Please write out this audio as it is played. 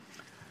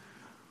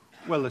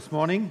Well, this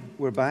morning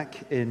we're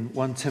back in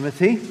 1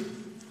 Timothy,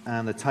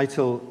 and the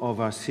title of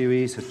our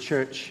series, A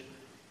Church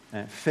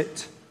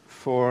Fit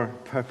for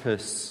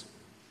Purpose.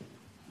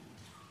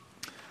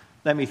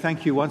 Let me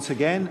thank you once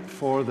again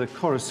for the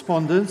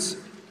correspondence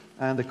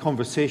and the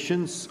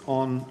conversations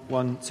on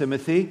 1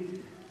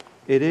 Timothy.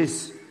 It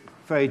is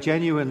very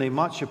genuinely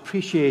much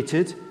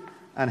appreciated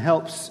and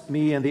helps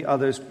me and the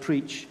others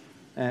preach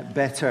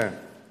better.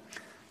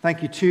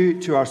 Thank you too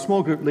to our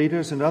small group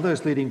leaders and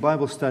others leading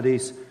Bible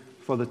studies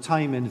for the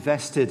time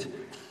invested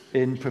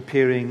in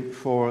preparing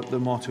for the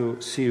motto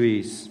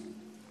series.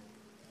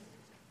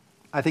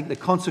 I think the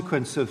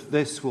consequence of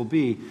this will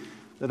be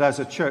that as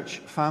a church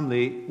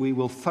family, we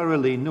will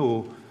thoroughly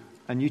know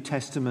a New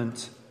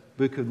Testament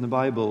book of the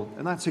Bible,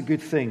 and that's a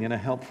good thing and a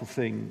helpful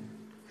thing.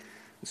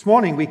 This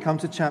morning we come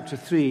to chapter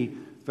 3,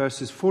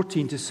 verses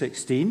 14 to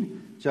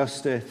 16,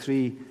 just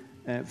three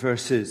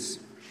verses.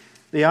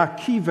 They are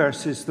key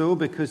verses, though,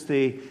 because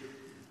they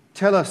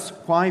tell us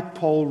why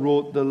Paul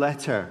wrote the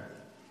letter.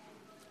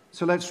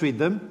 So let's read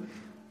them,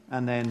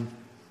 and then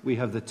we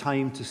have the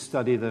time to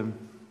study them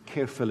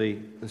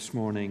carefully this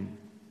morning.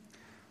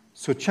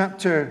 So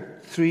chapter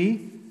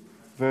 3,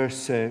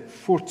 verse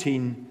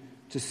 14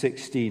 to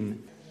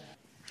 16.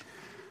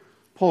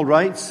 Paul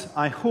writes,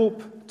 "I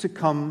hope to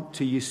come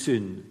to you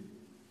soon,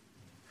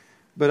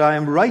 but I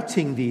am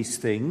writing these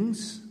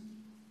things,"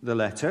 the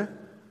letter,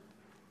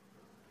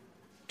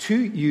 "to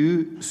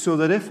you so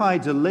that if I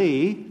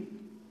delay,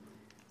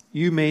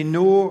 you may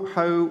know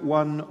how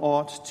one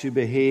ought to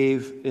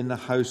behave in the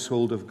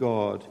household of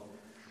God,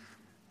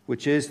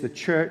 which is the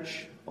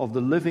church of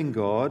the living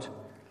God,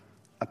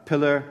 a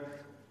pillar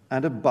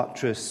and a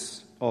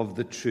buttress of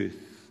the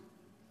truth.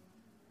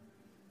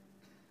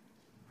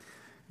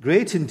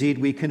 Great indeed,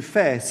 we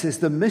confess, is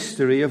the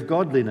mystery of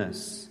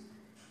godliness.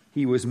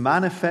 He was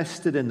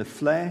manifested in the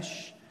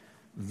flesh,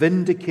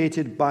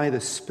 vindicated by the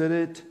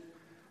Spirit,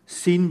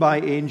 seen by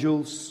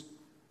angels,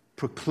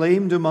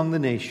 proclaimed among the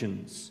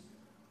nations,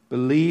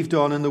 believed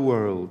on in the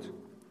world,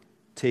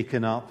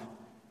 taken up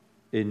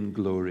in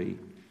glory."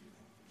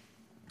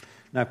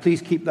 Now, please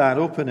keep that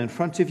open in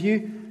front of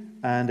you,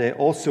 and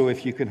also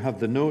if you can have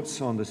the notes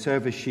on the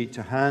service sheet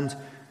to hand.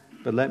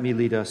 But let me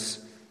lead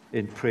us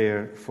in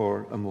prayer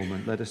for a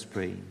moment. Let us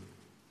pray.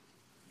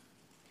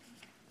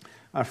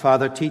 Our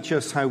Father, teach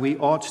us how we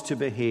ought to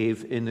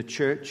behave in the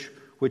church,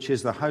 which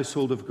is the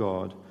household of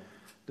God,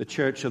 the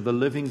church of the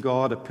living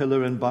God, a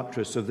pillar and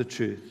buttress of the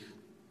truth.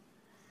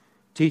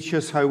 Teach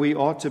us how we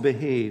ought to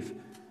behave,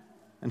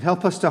 and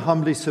help us to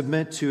humbly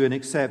submit to and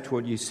accept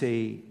what you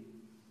say.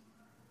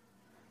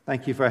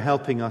 Thank you for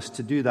helping us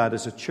to do that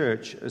as a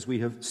church as we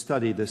have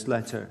studied this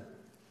letter.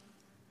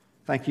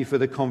 Thank you for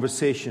the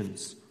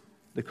conversations,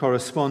 the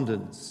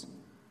correspondence,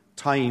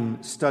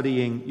 time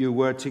studying your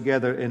word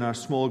together in our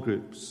small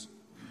groups.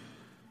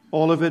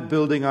 All of it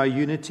building our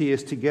unity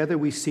as together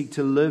we seek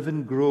to live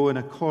and grow in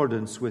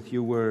accordance with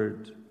your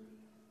word.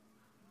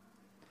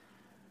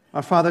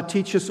 Our Father,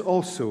 teach us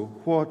also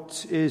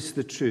what is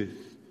the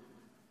truth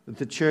that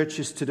the church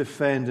is to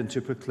defend and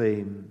to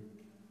proclaim.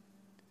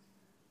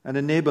 And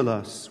enable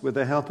us, with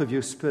the help of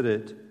your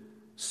Spirit,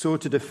 so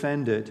to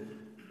defend it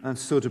and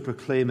so to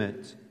proclaim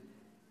it.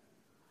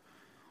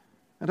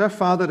 And our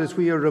Father, as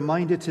we are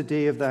reminded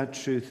today of that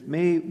truth,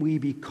 may we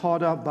be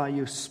caught up by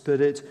your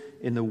Spirit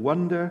in the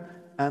wonder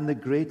and the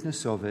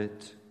greatness of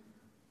it.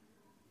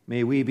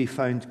 May we be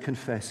found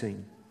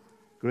confessing,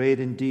 "Great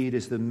indeed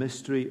is the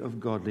mystery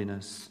of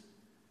godliness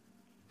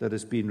that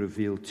has been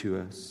revealed to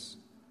us."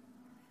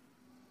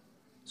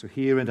 So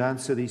hear and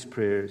answer these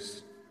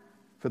prayers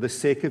for the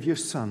sake of your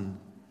Son,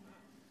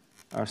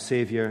 our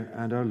Saviour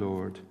and our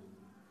Lord.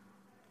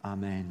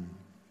 Amen.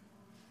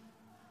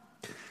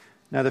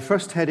 Now, the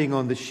first heading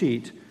on the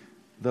sheet,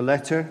 the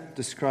letter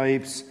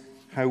describes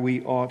how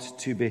we ought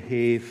to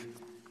behave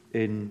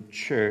in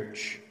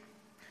church.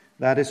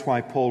 That is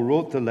why Paul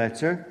wrote the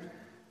letter.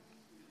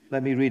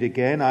 Let me read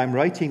again. "I am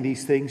writing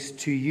these things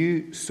to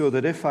you so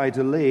that if I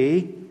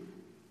delay,"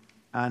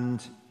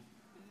 and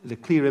the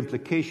clear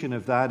implication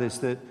of that is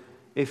that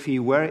if he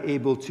were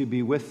able to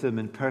be with them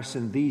in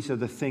person, these are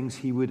the things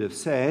he would have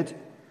said.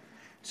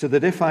 "So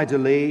that if I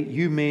delay,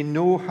 you may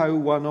know how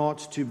one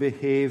ought to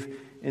behave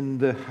in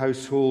the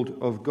household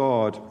of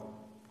God."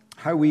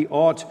 How we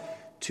ought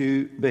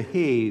to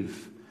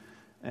behave.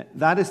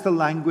 That is the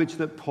language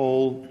that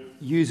Paul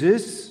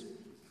uses.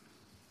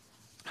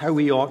 How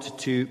we ought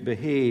to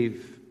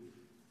behave.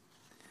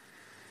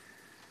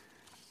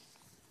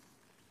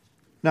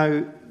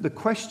 Now, the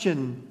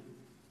question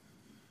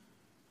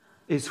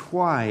is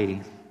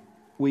why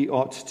we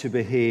ought to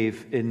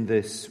behave in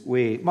this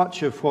way.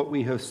 Much of what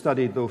we have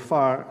studied so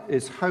far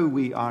is how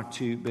we are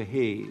to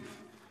behave.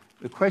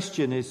 The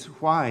question is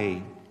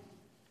why.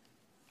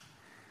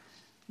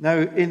 Now,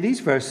 in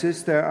these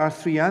verses, there are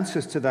three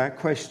answers to that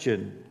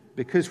question.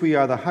 Because we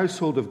are the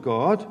household of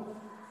God,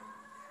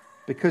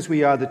 because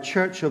we are the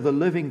church of the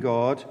living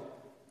God,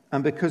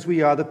 and because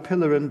we are the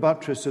pillar and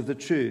buttress of the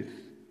truth.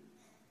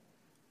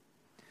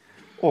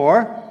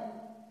 Or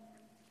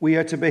We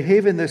are to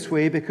behave in this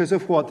way because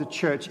of what the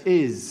church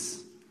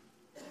is.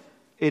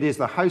 It is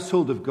the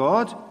household of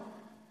God.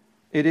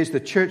 It is the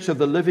church of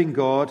the living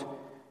God.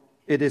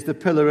 It is the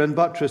pillar and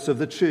buttress of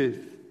the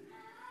truth.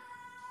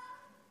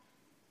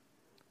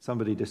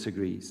 Somebody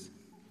disagrees.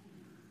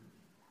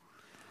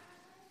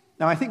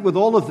 Now, I think with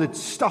all of the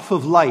stuff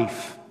of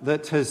life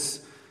that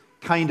has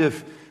kind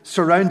of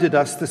surrounded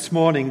us this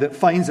morning, that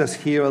finds us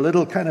here a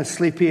little kind of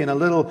sleepy and a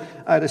little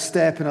out of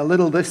step and a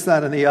little this,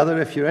 that, and the other,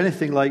 if you're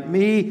anything like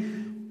me,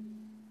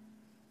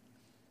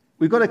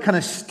 we've got to kind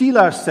of steel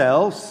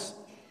ourselves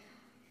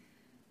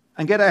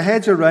and get our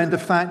heads around the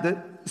fact that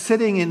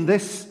sitting in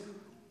this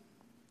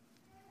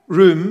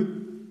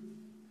room,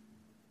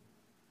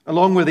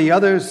 along with the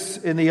others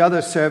in the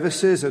other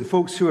services and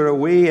folks who are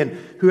away and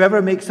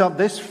whoever makes up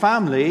this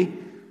family,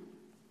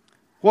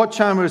 what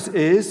Chalmers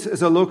is,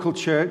 as a local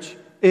church,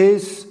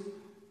 is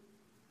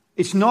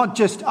it's not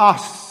just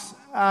us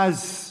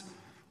as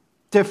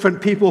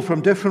different people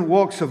from different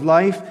walks of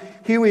life.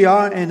 Here we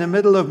are in the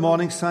middle of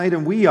Morningside,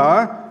 and we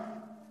are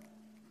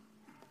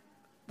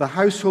the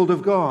household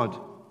of God,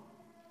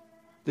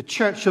 the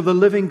church of the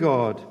living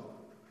God,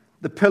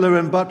 the pillar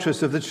and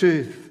buttress of the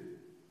truth.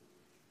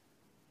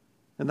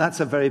 And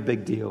that's a very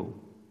big deal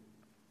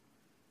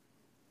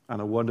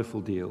and a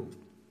wonderful deal.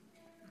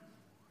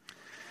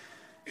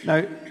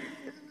 Now,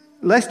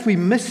 lest we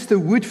miss the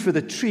wood for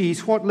the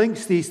trees, what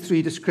links these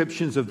three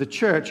descriptions of the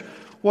church?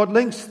 What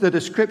links the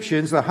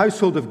descriptions, the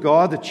household of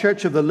God, the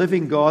church of the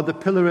living God, the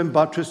pillar and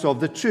buttress of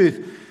the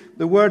truth?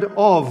 The word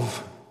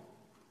of,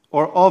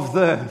 or of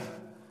the.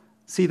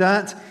 See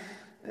that?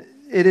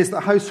 It is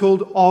the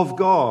household of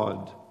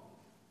God.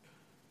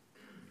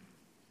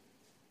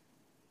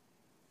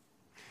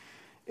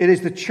 It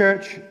is the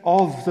church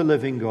of the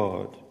living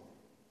God.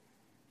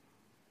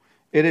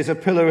 It is a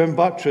pillar and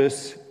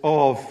buttress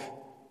of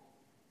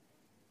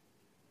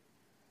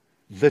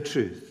the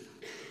truth,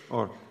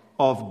 or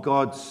of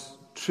God's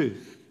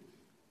truth.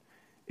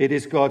 It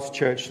is God's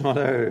church, not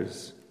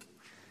ours.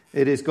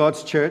 It is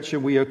God's church,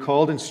 and we are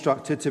called,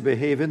 instructed to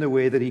behave in the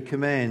way that He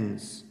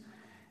commends.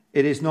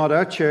 It is not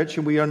our church,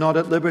 and we are not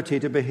at liberty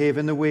to behave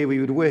in the way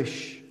we would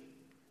wish.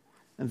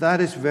 And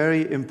that is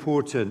very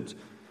important.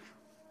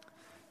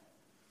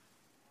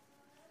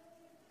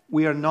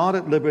 We are not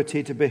at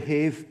liberty to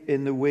behave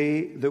in the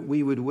way that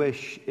we would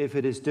wish if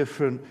it is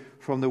different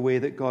from the way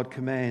that God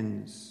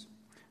commends.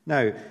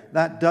 Now,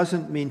 that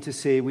doesn't mean to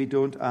say we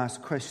don't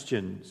ask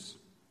questions.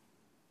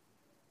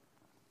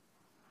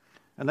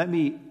 And let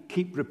me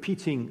keep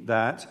repeating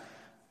that.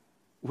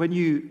 When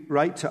you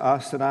write to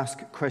us and ask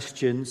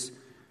questions,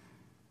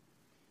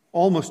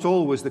 almost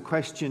always the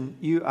question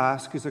you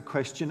ask is a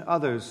question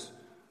others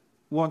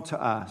want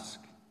to ask.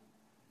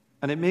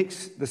 And it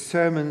makes the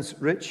sermons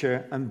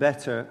richer and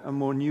better and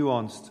more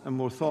nuanced and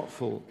more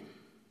thoughtful.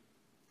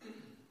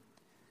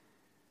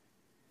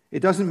 It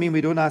doesn't mean we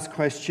don't ask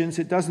questions.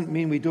 It doesn't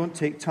mean we don't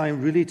take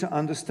time really to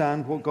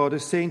understand what God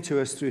is saying to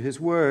us through His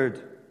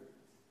Word.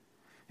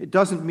 It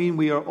doesn't mean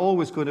we are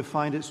always going to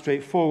find it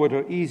straightforward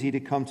or easy to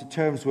come to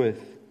terms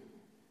with.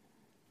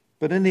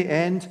 But in the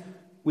end,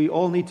 we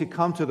all need to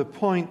come to the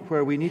point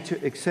where we need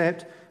to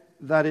accept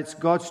that it's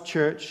God's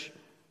church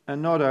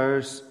and not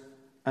ours,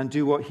 and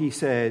do what He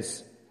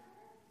says.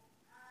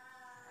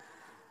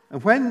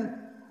 And when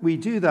we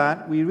do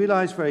that, we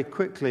realize very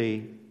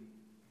quickly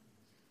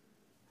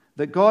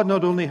that God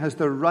not only has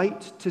the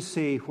right to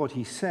say what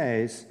He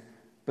says,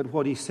 but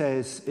what He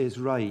says is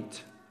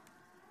right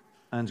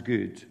and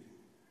good.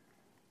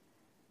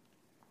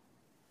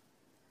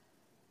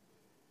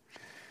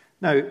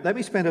 Now, let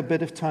me spend a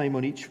bit of time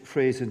on each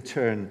phrase in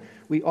turn.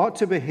 We ought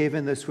to behave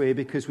in this way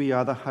because we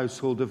are the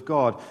household of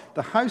God.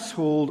 The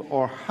household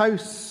or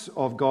house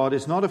of God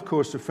is not, of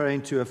course,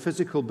 referring to a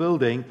physical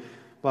building,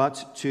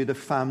 but to the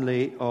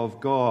family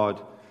of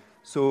God.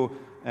 So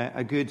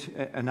a good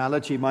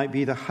analogy might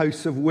be the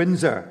House of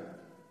Windsor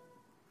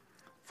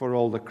for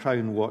all the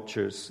crown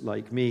watchers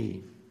like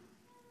me.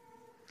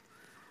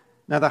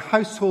 Now, the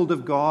household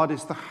of God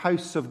is the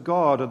house of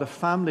God, or the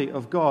family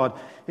of God.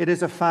 It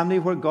is a family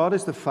where God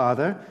is the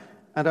Father,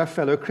 and our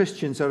fellow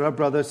Christians are our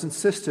brothers and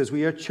sisters.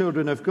 We are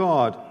children of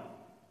God.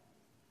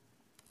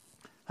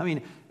 I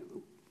mean,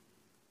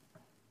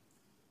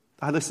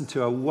 I listened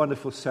to a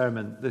wonderful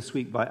sermon this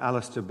week by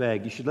Alistair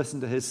Begg. You should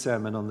listen to his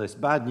sermon on this.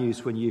 Bad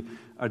news when you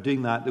are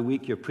doing that the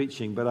week you're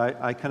preaching, but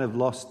I kind of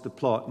lost the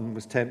plot and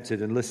was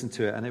tempted and listened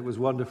to it, and it was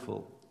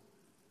wonderful.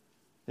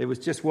 It was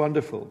just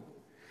wonderful.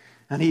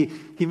 And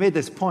he made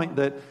this point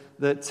that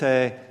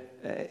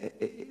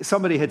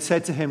somebody had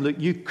said to him, look,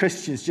 you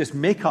Christians just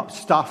make up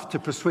stuff to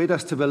persuade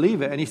us to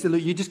believe it. And he said,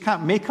 look, you just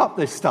can't make up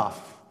this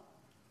stuff.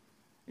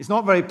 It's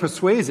not very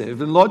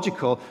persuasive and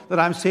logical that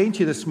I'm saying to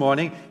you this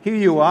morning, here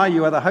you are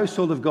the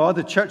household of God,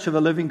 the church of the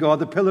living God,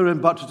 the pillar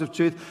and buttress of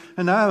truth,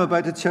 and now I'm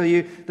about to tell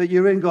you that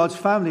you're in God's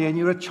family and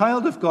you're a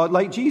child of God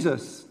like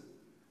Jesus.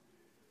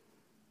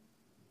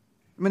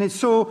 I mean, it's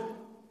so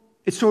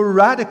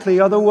radically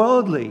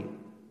otherworldly.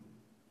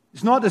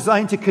 It's not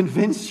designed to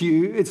convince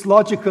you. It's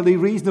logically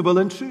reasonable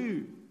and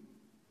true.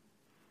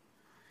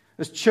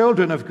 As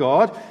children of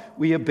God,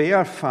 we obey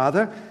our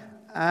Father,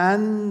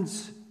 and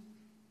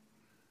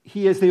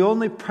He is the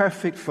only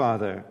perfect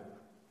Father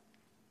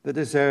that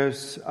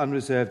deserves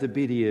unreserved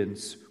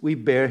obedience. We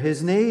bear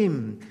His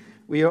name.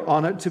 We are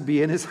honored to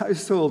be in His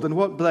household, and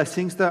what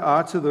blessings there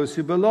are to those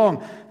who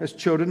belong. As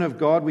children of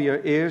God, we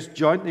are heirs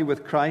jointly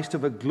with Christ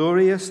of a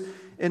glorious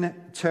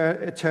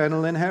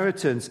eternal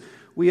inheritance.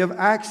 We have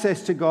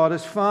access to God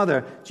as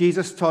Father.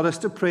 Jesus taught us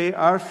to pray,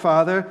 Our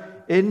Father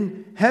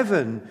in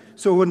heaven.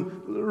 So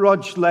when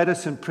Rog led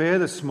us in prayer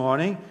this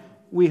morning,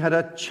 we had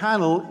a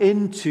channel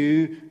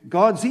into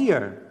God's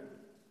ear.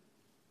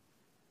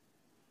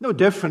 No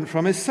different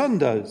from His Son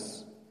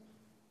does.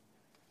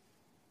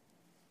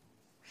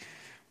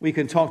 We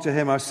can talk to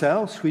Him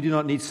ourselves. We do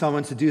not need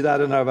someone to do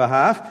that on our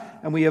behalf.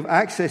 And we have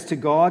access to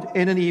God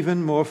in an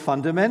even more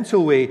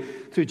fundamental way.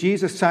 Through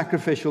Jesus'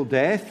 sacrificial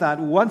death, that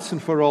once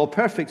and for all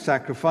perfect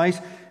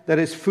sacrifice, there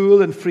is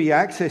full and free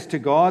access to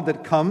God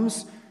that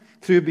comes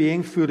through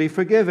being fully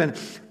forgiven.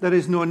 There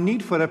is no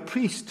need for a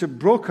priest to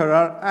broker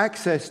our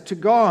access to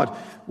God.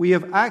 We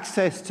have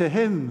access to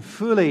Him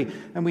fully,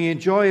 and we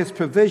enjoy His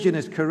provision,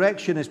 His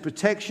correction, His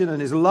protection, and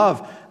His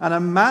love, and a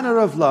manner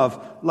of love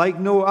like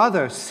no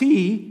other.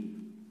 See,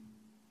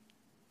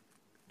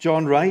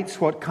 John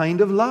writes, what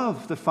kind of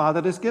love the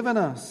Father has given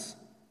us,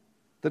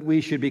 that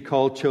we should be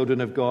called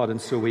children of God, and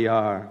so we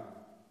are.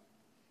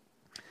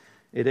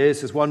 It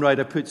is, as one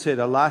writer puts it,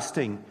 a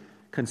lasting,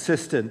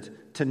 consistent,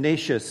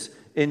 tenacious,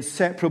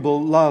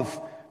 inseparable love,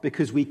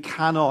 because we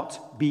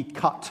cannot be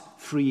cut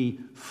free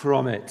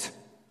from it.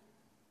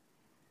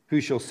 Who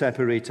shall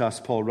separate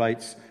us, Paul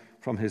writes,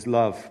 from His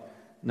love?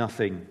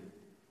 Nothing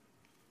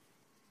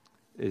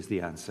is the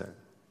answer.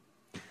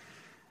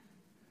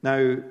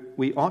 Now,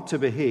 we ought to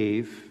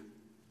behave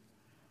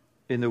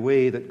in the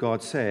way that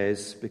God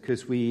says,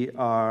 because we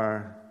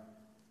are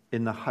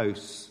in the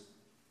house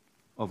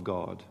of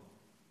God.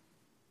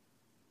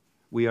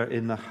 We are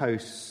in the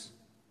house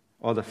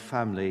or the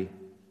family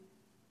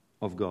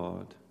of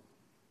God.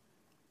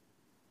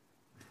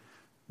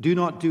 Do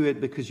not do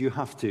it because you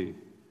have to.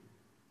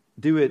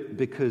 Do it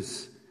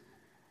because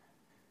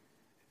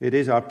it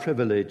is our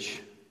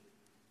privilege.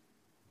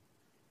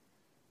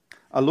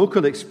 A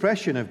local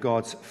expression of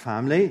God's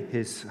family,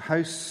 His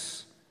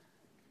house,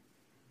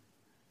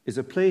 is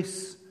a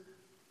place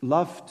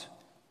loved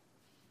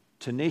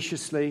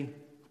tenaciously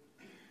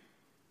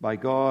by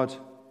God,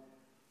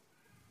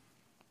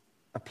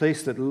 a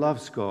place that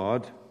loves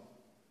God,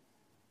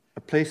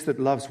 a place that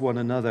loves one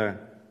another,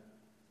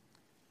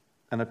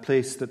 and a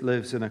place that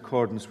lives in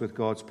accordance with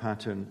God's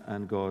pattern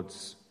and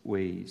God's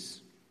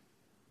ways.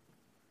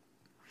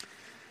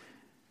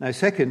 Now,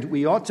 second,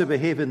 we ought to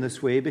behave in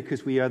this way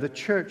because we are the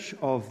church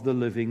of the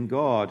living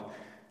God.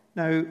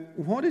 Now,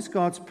 what is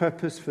God's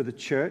purpose for the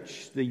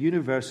church, the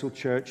universal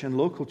church, and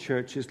local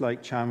churches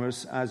like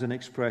Chalmers as an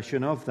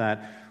expression of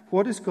that?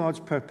 What is God's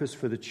purpose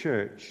for the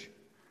church?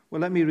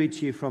 Well, let me read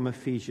to you from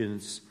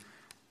Ephesians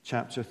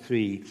chapter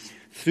 3.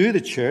 Through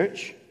the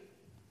church,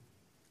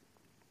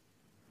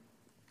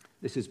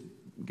 this is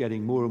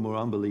getting more and more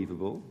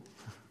unbelievable.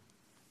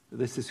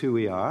 This is who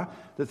we are.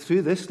 That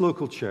through this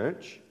local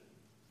church,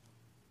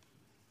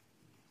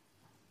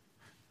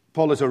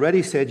 Paul has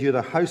already said, you're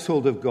the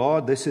household of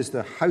God. This is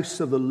the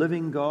house of the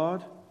living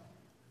God,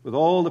 with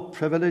all the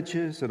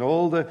privileges and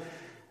all the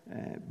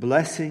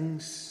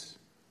blessings.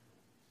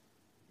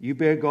 You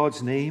bear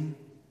God's name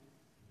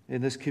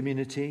in this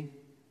community.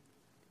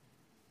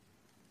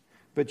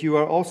 But you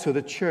are also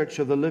the church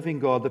of the living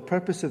God. The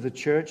purpose of the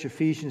church,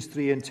 Ephesians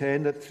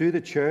 3:10, that through the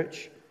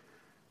church,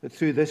 that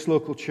through this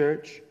local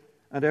church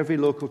and every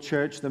local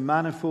church, the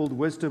manifold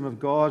wisdom of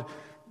God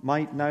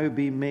might now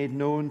be made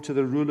known to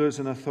the rulers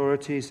and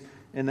authorities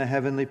in the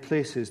heavenly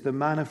places. The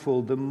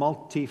manifold, the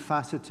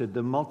multifaceted,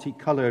 the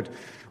multicolored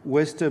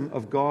wisdom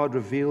of God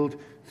revealed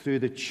through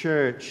the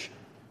church.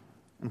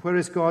 And where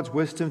is God's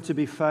wisdom to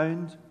be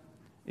found?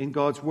 In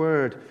God's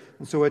Word.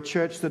 And so a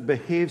church that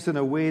behaves in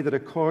a way that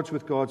accords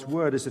with God's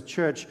Word is a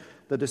church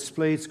that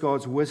displays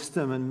God's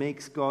wisdom and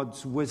makes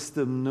God's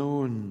wisdom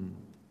known.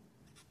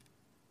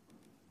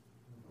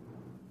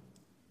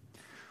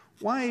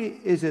 Why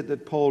is it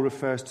that Paul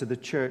refers to the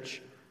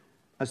church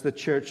as the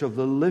church of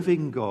the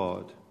living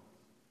God?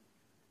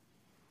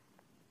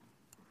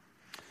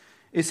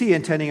 Is he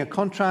intending a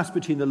contrast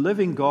between the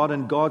living God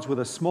and gods with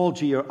a small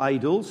g or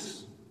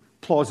idols?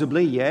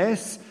 Plausibly,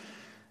 yes.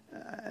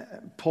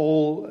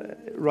 Paul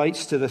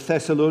writes to the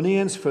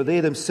Thessalonians, for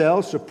they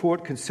themselves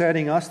report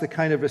concerning us the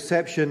kind of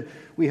reception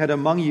we had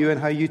among you and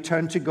how you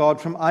turned to God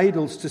from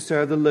idols to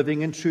serve the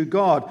living and true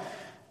God.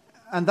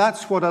 And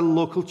that's what a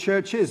local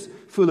church is,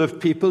 full of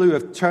people who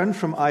have turned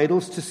from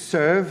idols to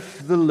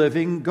serve the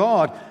living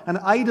God. And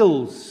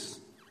idols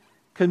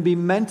can be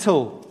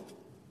mental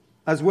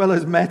as well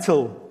as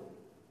metal.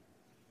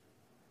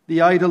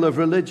 The idol of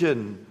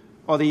religion,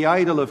 or the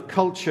idol of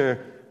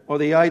culture, or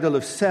the idol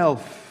of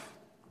self.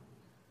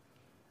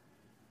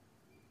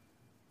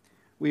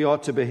 We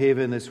ought to behave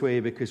in this way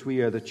because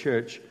we are the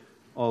church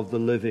of the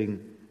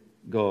living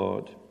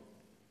God.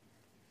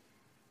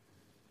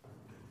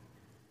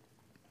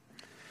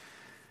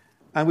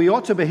 And we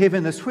ought to behave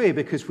in this way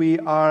because we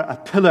are a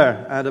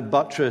pillar and a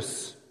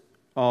buttress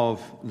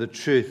of the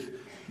truth.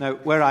 Now,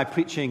 were I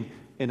preaching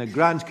in a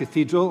grand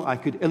cathedral, I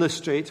could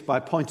illustrate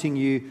by pointing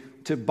you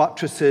to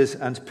buttresses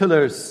and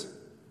pillars.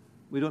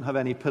 We don't have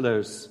any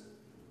pillars.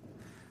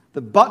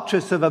 The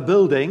buttress of a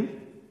building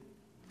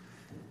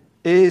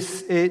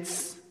is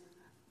its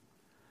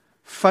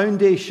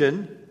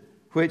foundation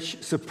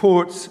which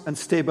supports and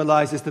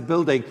stabilizes the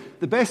building.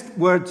 The best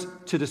word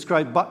to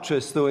describe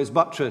buttress, though, is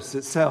buttress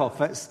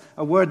itself. It's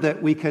a word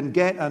that we can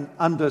get and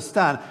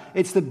understand.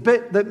 It's the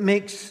bit that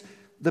makes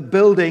the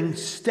building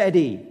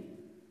steady.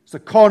 It's the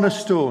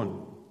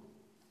cornerstone,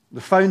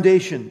 the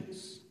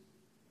foundations.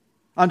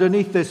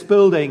 Underneath this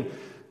building,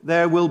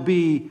 there will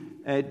be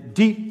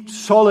deep,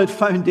 solid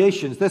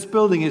foundations. This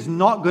building is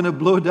not going to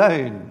blow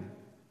down.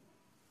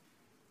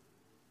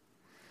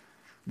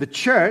 The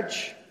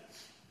church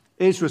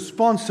is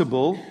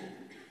responsible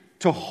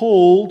to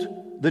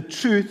hold the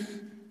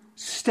truth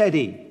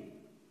steady,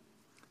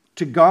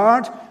 to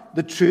guard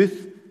the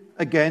truth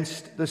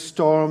against the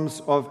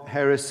storms of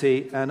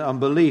heresy and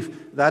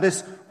unbelief. That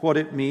is what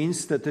it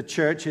means that the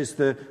church is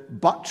the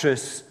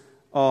buttress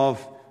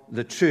of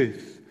the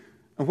truth.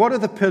 And what are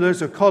the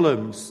pillars or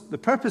columns? The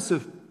purpose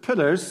of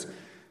pillars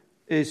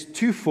is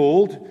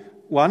twofold.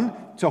 One,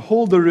 to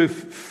hold the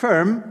roof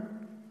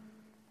firm,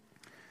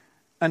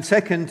 and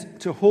second,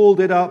 to hold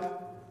it up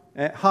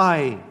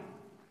high.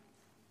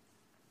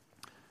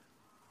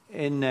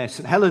 In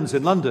St. Helens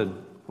in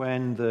London,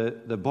 when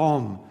the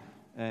bomb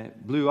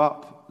blew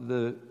up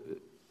the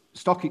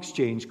stock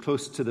exchange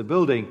close to the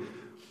building,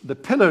 the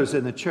pillars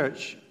in the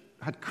church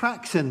had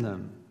cracks in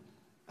them,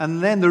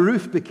 and then the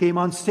roof became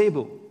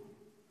unstable.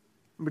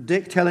 I remember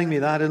Dick telling me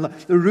that. And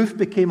the roof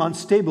became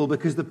unstable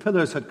because the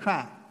pillars had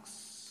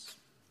cracks.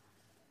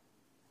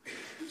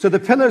 So the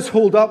pillars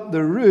hold up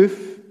the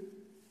roof,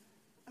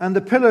 and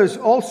the pillars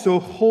also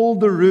hold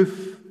the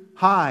roof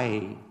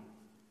high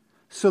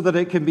so that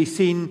it can be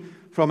seen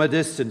from a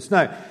distance.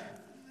 Now,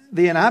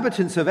 the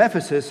inhabitants of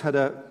Ephesus had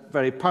a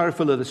very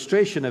powerful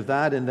illustration of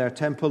that in their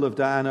temple of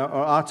Diana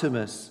or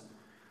Artemis.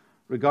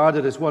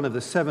 Regarded as one of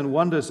the 7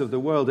 wonders of the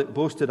world, it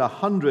boasted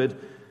 100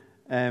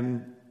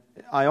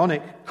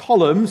 Ionic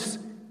columns,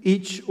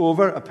 each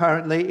over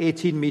apparently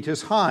 18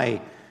 meters high,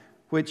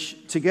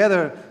 which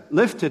together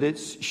lifted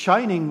its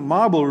shining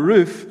marble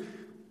roof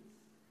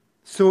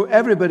so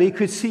everybody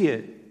could see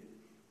it.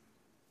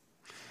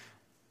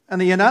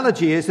 And the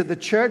analogy is that the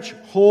church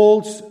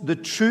holds the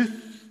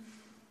truth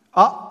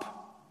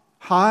up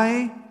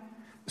high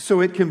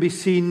so it can be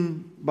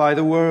seen by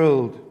the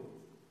world.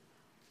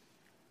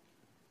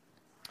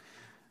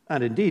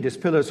 And indeed, as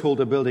pillars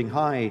hold a building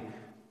high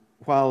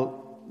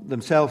while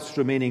themselves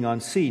remaining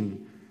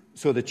unseen,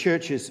 so the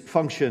church's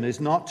function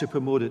is not to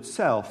promote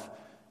itself,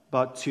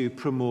 but to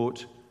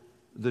promote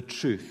the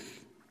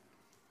truth.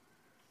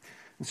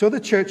 And so the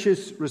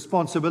church's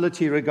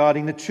responsibility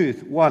regarding the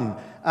truth, one,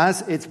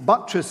 as its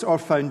buttress or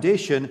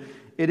foundation,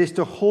 it is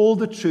to hold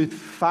the truth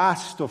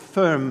fast or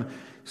firm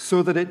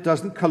so that it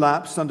doesn't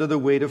collapse under the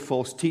weight of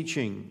false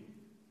teaching.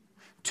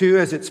 Two,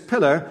 as its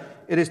pillar,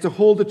 it is to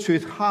hold the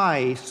truth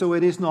high so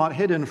it is not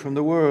hidden from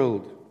the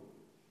world.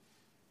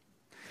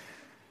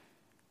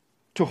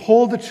 To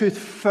hold the truth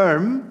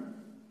firm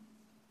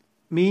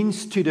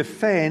means to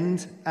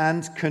defend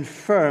and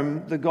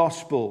confirm the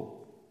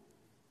gospel.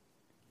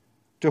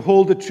 To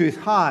hold the truth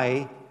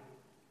high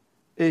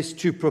is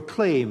to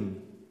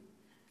proclaim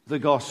the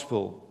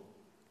gospel.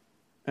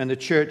 And the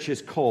church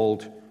is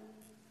called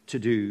to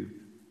do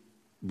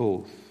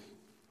both.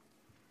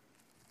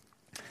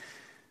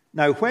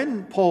 Now,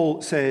 when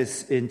Paul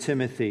says in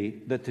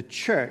Timothy that the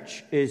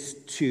church is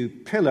to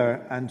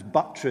pillar and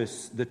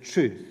buttress the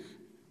truth,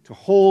 to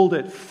hold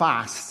it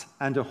fast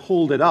and to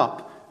hold it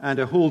up and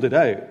to hold it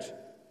out,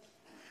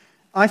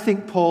 I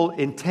think Paul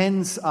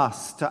intends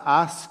us to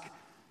ask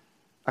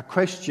a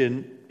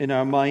question in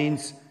our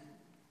minds: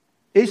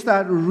 is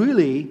that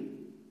really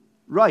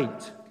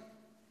right?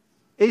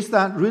 Is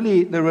that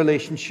really the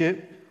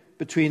relationship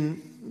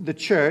between the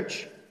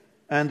church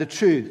and the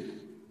truth?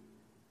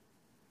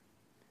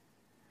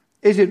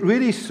 Is it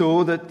really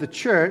so that the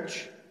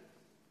church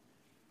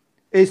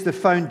is the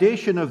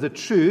foundation of the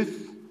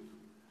truth,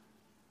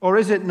 or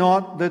is it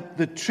not that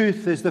the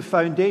truth is the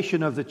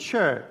foundation of the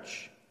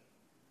church?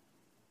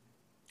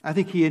 I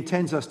think he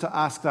intends us to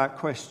ask that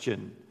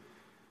question.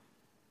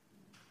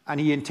 And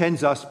he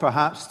intends us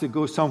perhaps to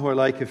go somewhere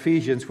like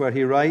Ephesians, where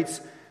he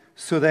writes,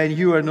 "So then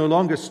you are no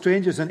longer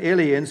strangers and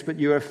aliens, but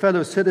you are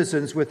fellow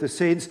citizens with the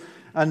saints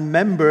and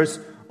members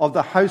of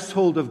the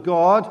household of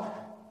God."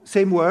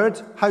 Same word,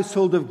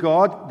 household of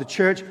God, the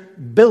church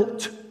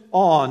built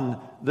on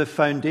the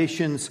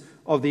foundations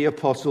of the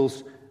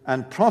apostles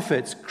and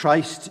prophets,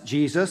 Christ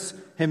Jesus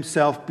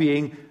himself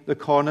being the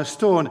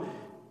cornerstone,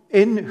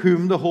 in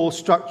whom the whole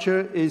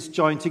structure is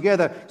joined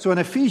together. So in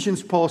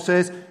Ephesians, Paul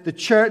says the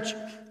church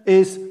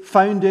is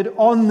founded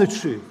on the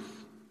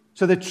truth.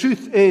 So the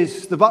truth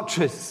is the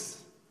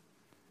buttress.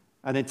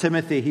 And in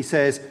Timothy, he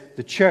says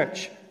the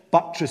church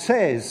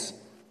buttresses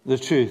the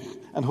truth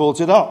and holds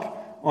it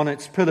up on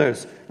its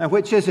pillars. Now,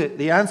 which is it?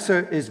 The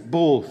answer is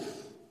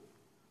both.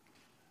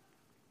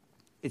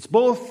 It's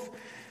both.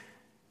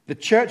 The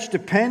church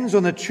depends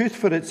on the truth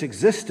for its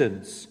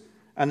existence,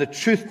 and the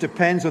truth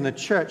depends on the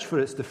church for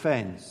its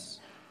defense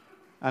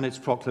and its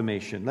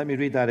proclamation. Let me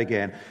read that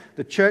again.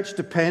 The church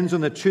depends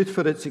on the truth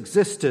for its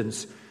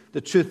existence. The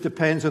truth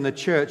depends on the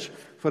church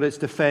for its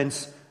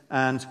defense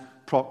and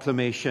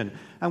proclamation.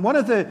 And one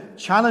of the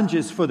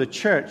challenges for the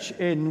church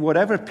in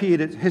whatever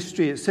period of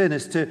history it's in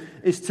is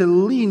to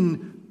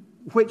lean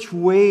which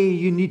way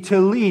you need to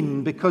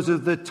lean because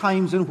of the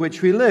times in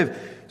which we live.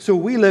 So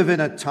we live in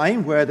a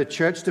time where the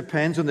church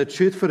depends on the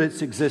truth for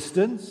its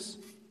existence,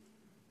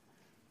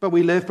 but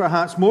we live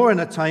perhaps more in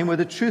a time where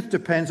the truth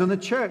depends on the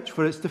church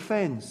for its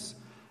defense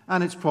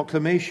and its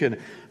proclamation.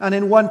 And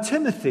in 1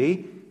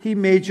 Timothy, he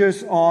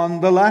majors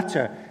on the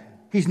latter.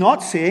 He's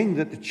not saying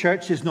that the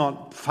church is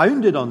not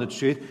founded on the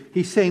truth.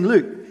 He's saying,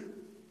 look,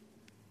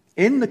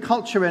 in the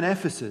culture in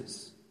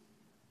Ephesus,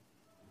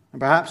 and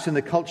perhaps in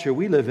the culture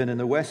we live in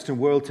the Western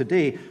world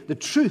today, the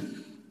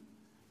truth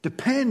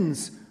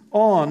depends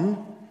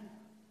on,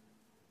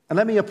 and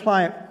let me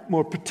apply it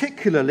more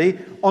particularly,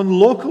 on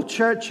local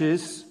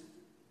churches,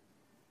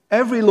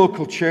 every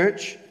local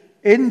church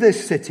in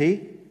this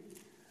city,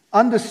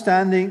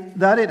 understanding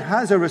that it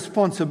has a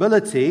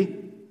responsibility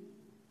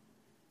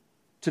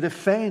to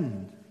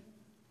defend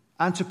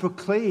and to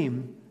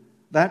proclaim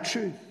that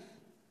truth.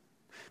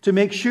 To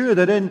make sure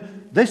that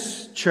in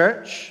this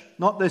church,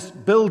 not this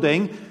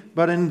building,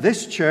 but in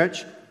this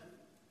church,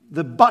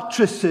 the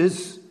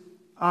buttresses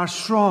are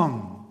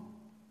strong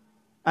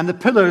and the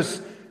pillars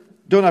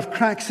don't have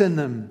cracks in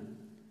them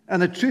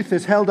and the truth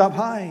is held up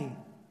high.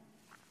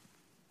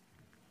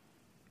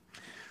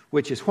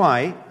 Which is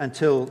why,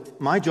 until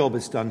my job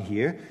is done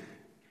here,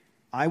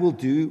 I will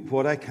do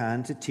what I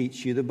can to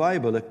teach you the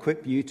Bible,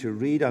 equip you to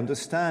read,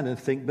 understand, and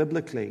think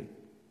biblically.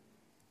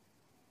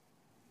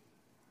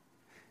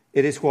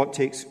 It is what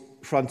takes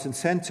front and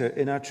center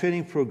in our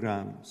training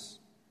programs,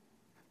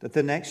 that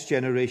the next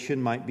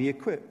generation might be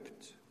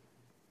equipped.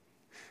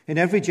 In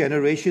every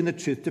generation, the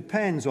truth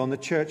depends on the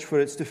church for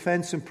its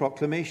defense and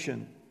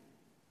proclamation.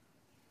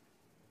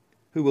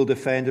 Who will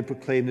defend and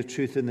proclaim the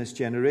truth in this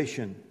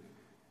generation,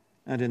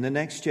 and in the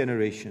next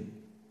generation,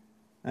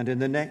 and in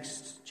the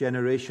next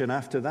generation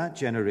after that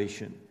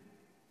generation?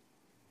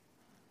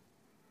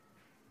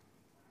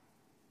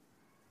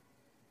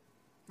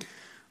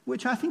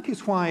 Which I think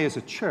is why, as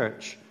a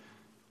church,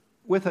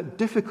 with a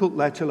difficult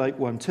letter like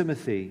 1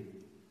 Timothy,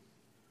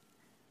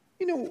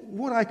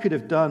 what I could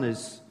have done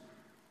is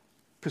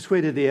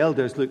persuaded the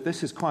elders, look,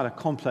 this is quite a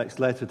complex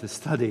letter to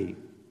study.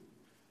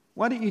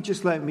 Why don't you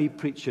just let me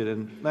preach it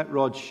and let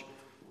Rog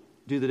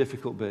do the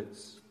difficult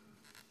bits?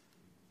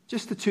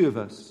 Just the two of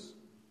us.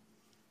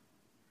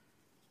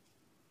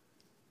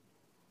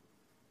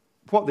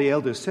 What the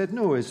elders said,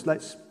 no, is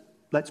let's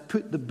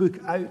put the book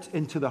out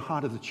into the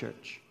heart of the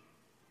church.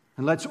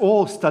 And let's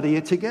all study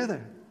it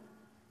together.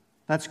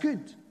 That's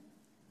good.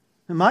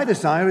 And my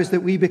desire is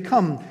that we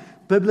become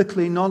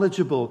biblically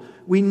knowledgeable.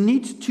 We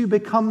need to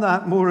become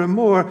that more and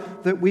more,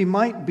 that we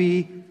might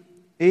be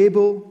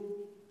able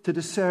to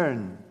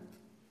discern.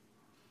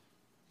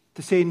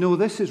 To say, no,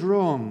 this is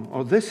wrong,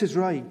 or this is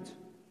right.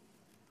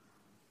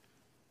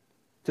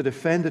 To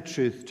defend the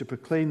truth, to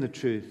proclaim the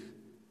truth,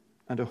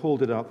 and to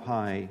hold it up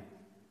high.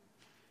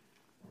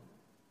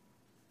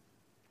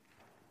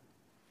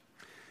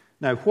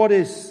 Now, what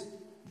is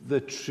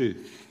the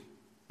truth?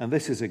 And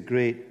this is a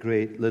great,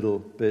 great little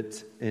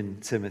bit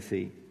in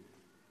Timothy.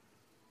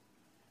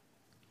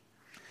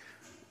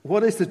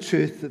 What is the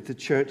truth that the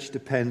church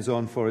depends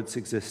on for its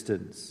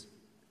existence?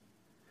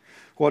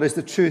 What is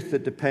the truth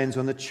that depends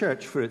on the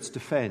church for its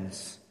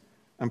defense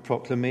and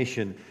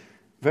proclamation?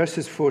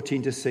 Verses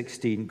 14 to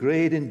 16,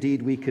 great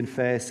indeed, we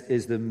confess,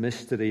 is the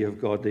mystery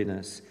of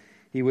godliness.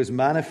 He was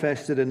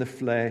manifested in the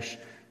flesh,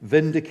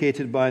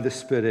 vindicated by the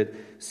Spirit,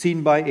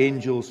 seen by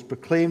angels,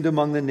 proclaimed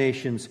among the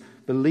nations,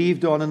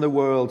 believed on in the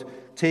world,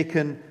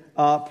 taken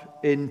up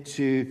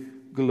into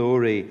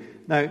glory.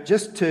 Now,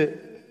 just to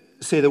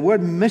say, the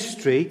word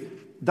mystery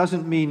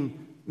doesn't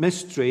mean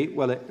mystery.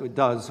 Well, it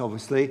does,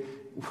 obviously.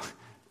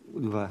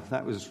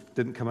 That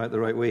didn't come out the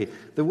right way.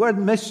 The word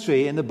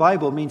mystery in the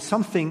Bible means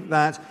something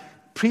that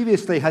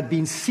previously had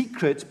been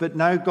secret, but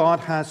now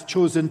God has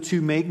chosen to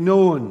make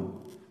known.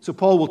 So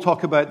Paul will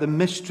talk about the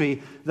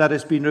mystery that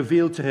has been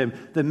revealed to him,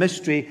 the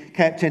mystery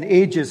kept in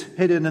ages,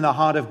 hidden in the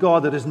heart of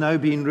God, that has now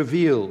been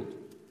revealed.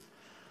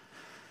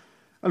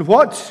 And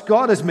what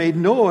God has made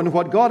known,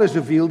 what God has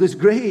revealed, is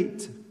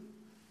great.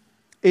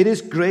 It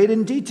is great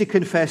indeed to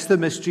confess the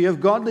mystery of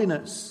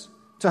godliness.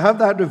 To have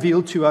that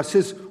revealed to us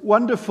is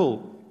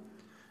wonderful.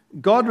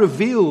 God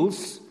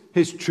reveals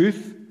his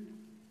truth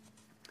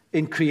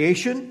in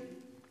creation.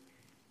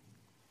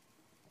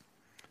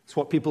 It's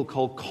what people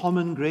call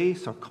common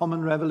grace or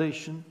common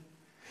revelation.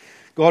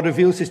 God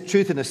reveals his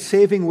truth in a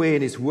saving way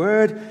in his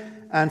word,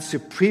 and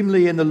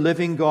supremely in the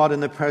living God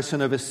in the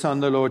person of his Son,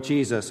 the Lord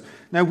Jesus.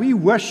 Now, we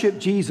worship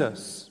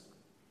Jesus.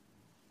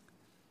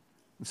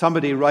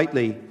 Somebody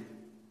rightly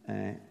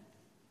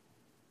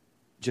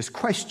just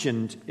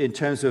questioned in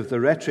terms of the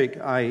rhetoric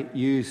I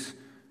use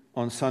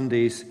on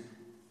Sundays.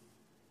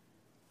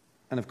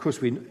 And of course,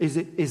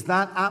 is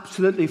that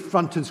absolutely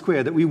front and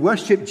square, that we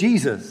worship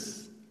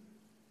Jesus?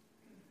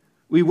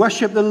 We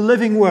worship the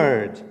living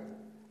Word.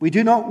 We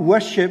do not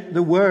worship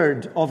the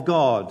Word of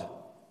God.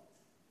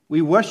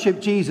 We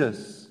worship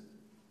Jesus.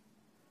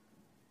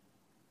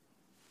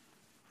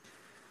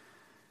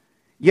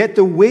 Yet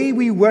the way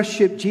we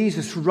worship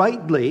Jesus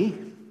rightly,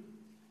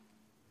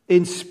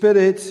 in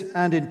spirit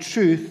and in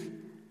truth,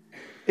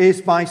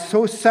 is by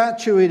so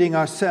saturating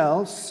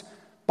ourselves,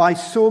 by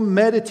so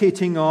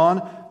meditating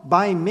on,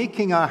 by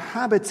making our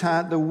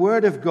habitat the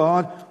Word of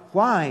God.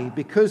 Why?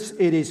 Because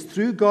it is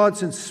through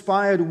God's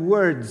inspired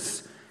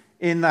words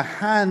in the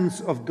hands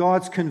of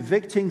God's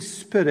convicting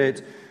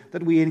Spirit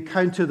that we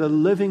encounter the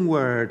living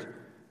Word,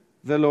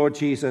 the Lord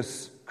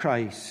Jesus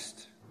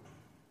Christ.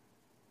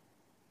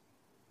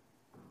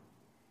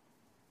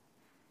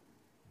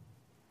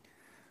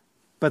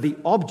 But the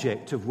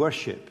object of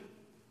worship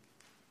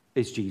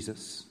is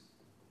Jesus.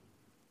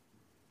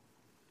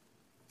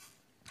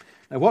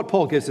 Now, what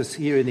Paul gives us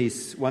here in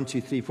these 1,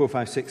 2, 3, 4,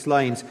 5, 6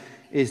 lines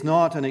is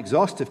not an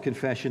exhaustive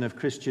confession of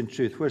Christian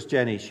truth. Where's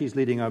Jenny? She's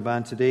leading our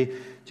band today.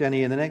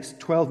 Jenny, in the next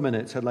 12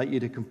 minutes, I'd like you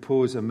to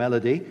compose a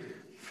melody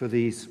for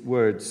these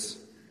words.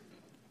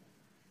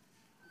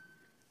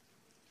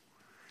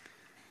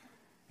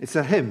 It's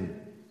a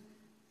hymn,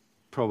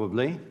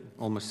 probably,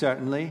 almost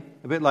certainly,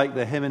 a bit like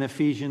the hymn in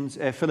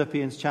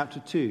Philippians chapter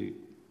 2.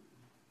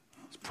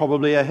 It's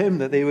probably a hymn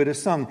that they would have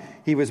sung.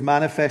 He was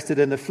manifested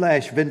in the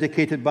flesh,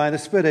 vindicated by the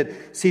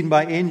Spirit, seen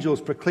by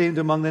angels, proclaimed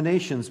among the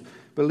nations,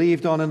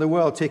 believed on in the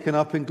world, taken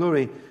up in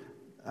glory.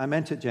 I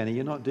meant it, Jenny.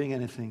 You're not doing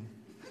anything.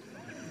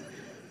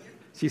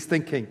 She's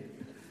thinking.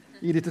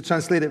 You need to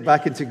translate it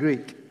back into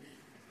Greek.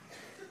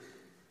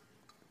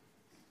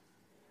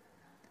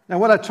 Now,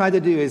 what I try to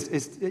do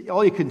is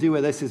all you can do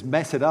with this is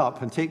mess it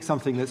up and take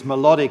something that's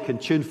melodic and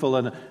tuneful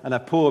and a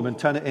poem and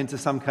turn it into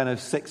some kind of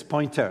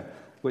six-pointer,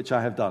 which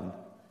I have done.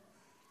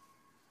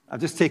 I've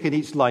just taken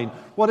each line.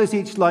 What does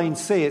each line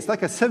say? It's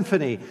like a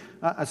symphony,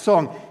 a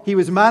song. He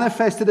was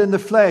manifested in the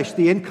flesh,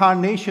 the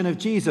incarnation of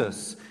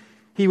Jesus.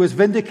 He was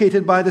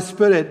vindicated by the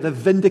Spirit, the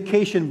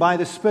vindication by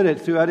the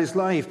Spirit throughout his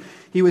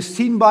life. He was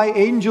seen by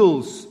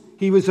angels.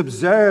 He was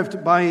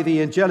observed by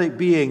the angelic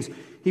beings.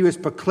 He was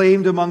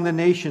proclaimed among the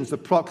nations, the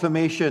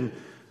proclamation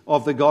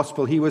of the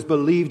gospel. He was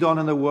believed on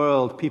in the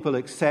world. People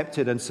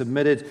accepted and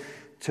submitted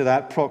to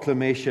that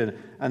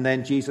proclamation. And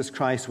then Jesus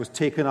Christ was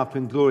taken up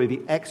in glory,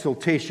 the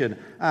exaltation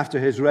after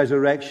his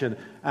resurrection,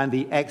 and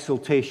the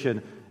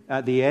exaltation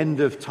at the end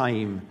of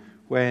time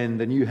when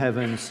the new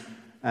heavens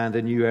and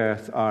the new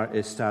earth are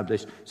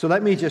established. So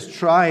let me just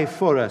try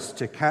for us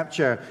to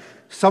capture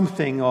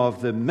something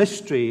of the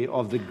mystery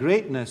of the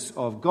greatness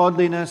of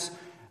godliness.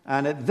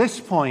 And at this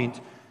point,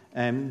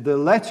 the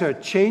letter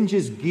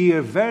changes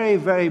gear very,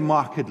 very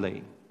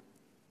markedly.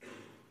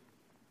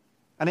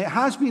 And it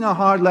has been a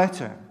hard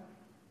letter.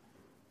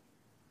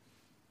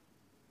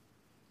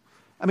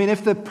 I mean,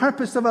 if the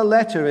purpose of a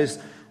letter is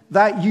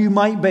that you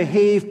might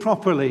behave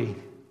properly,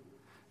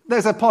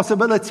 there's a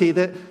possibility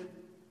that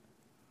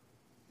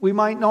we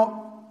might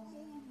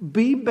not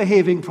be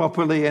behaving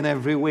properly in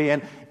every way.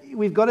 And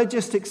we've got to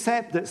just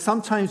accept that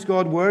sometimes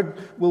God's word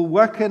will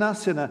work in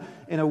us in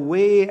a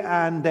way,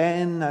 and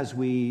then as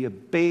we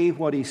obey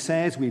what he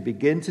says, we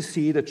begin to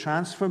see the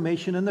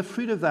transformation and the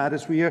fruit of that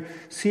as we are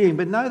seeing.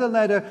 But now the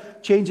letter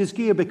changes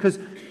gear because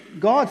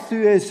God,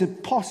 through his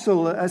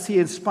apostle, as he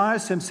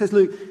inspires him, says,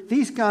 look,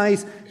 these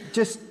guys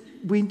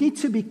we need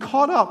to be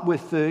caught up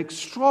with the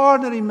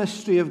extraordinary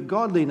mystery of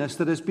godliness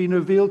that has been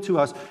revealed to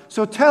us.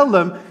 So tell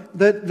them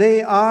that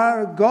they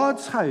are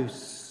God's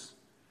house,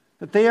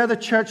 that they are the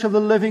church of the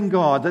living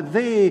God, that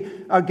they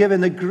are given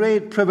the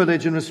great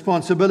privilege and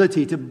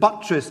responsibility to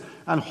buttress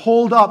and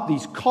hold up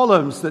these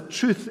columns, that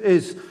truth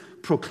is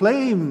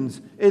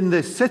proclaimed in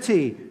this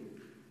city.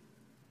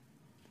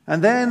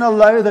 And then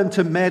allow them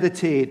to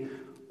meditate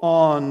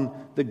on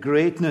the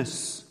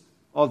greatness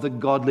of the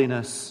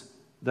godliness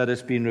that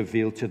has been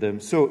revealed to them.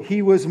 So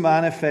he was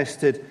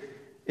manifested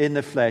in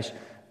the flesh.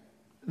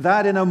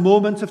 That in a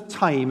moment of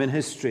time in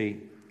history,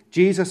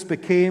 Jesus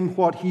became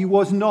what he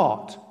was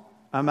not,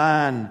 a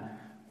man,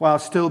 while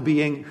still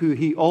being who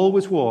he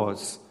always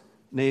was,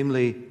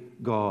 namely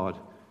God.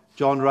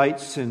 John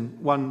writes in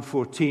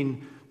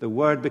 1:14, the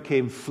Word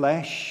became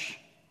flesh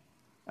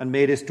and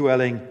made his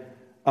dwelling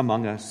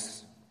among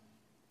us.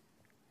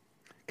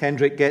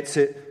 Kendrick gets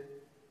it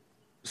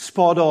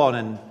spot on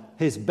in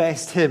his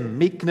best hymn,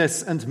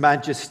 Meekness and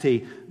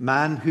Majesty,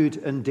 Manhood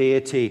and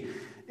Deity,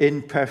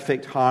 in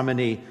perfect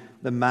harmony,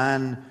 the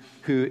man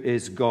who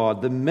is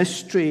God. The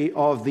mystery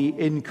of the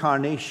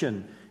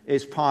incarnation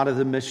is part of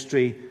the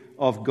mystery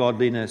of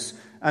godliness.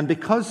 And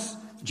because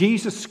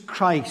Jesus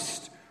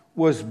Christ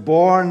was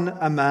born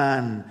a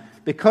man,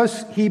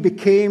 because he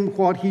became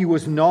what he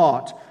was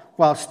not,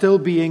 while still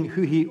being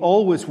who he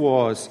always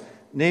was,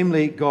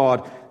 namely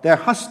God, there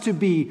has to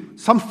be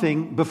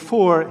something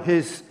before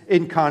his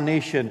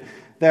incarnation.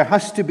 There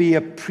has to be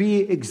a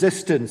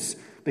pre-existence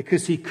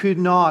because he could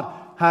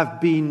not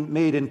have been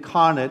made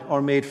incarnate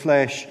or made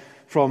flesh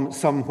from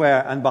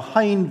somewhere. And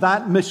behind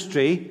that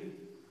mystery,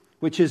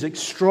 which is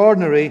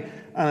extraordinary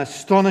and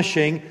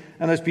astonishing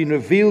and has been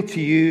revealed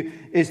to you,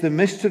 is the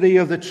mystery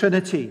of the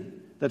Trinity,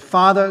 that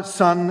Father,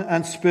 Son,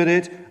 and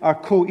Spirit are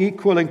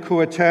co-equal and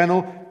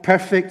co-eternal,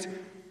 perfect,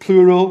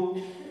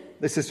 plural.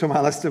 This is from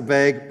Alistair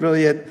Begg.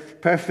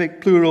 Brilliant.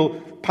 Perfect, plural,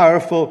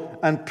 powerful,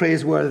 and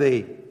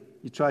praiseworthy.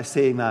 You try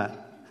saying that.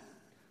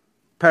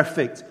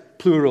 Perfect,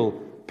 plural,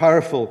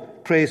 powerful,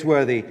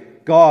 praiseworthy.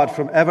 God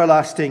from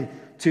everlasting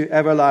to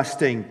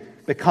everlasting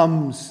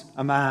becomes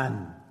a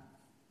man.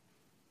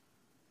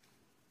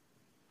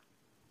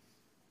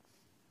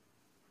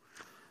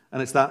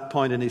 And it's that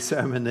point in his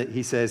sermon that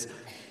he says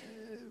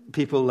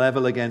people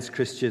level against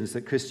Christians,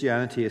 that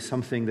Christianity is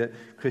something that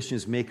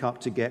Christians make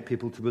up to get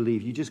people to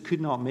believe. You just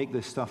could not make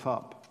this stuff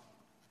up.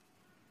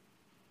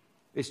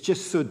 It's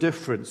just so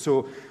different,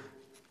 so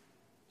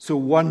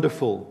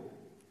wonderful.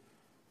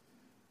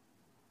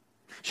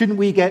 Shouldn't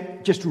we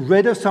get just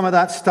rid of some of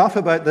that stuff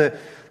about the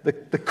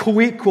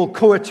co-equal,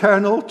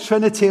 co-eternal,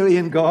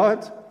 Trinitarian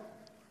God,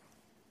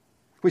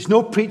 which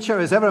no preacher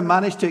has ever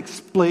managed to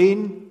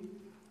explain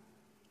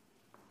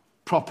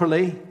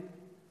properly?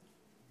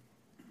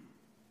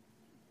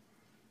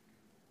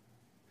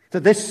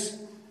 That this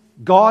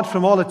God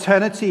from all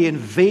eternity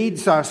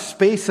invades our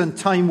space and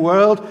time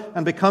world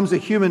and becomes a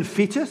human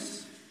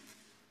fetus?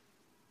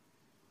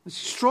 It's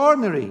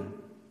extraordinary.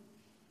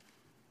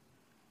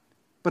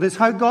 But it's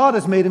how God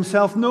has made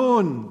himself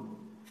known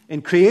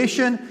in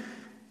creation,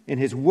 in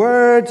his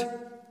word.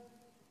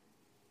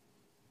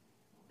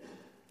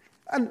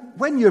 And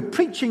when you're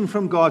preaching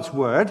from God's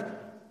word,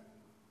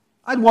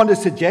 I'd want to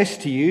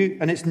suggest to you,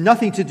 and it's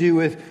nothing to do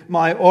with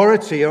my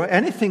oratory or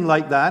anything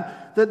like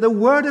that, that the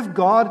word of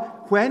God,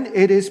 when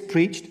it is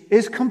preached,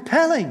 is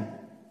compelling.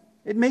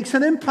 It makes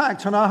an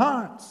impact on our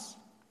hearts.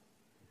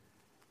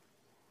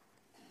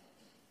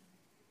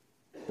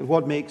 But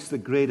what makes the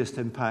greatest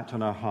impact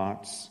on our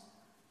hearts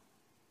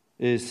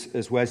is,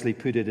 as Wesley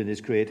put it in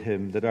his great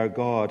hymn, that our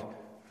God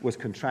was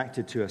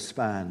contracted to a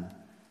span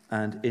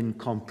and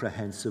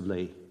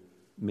incomprehensibly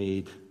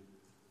made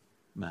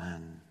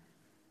man.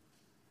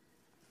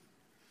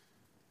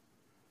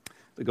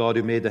 The God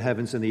who made the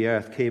heavens and the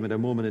earth came at a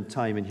moment in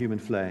time in human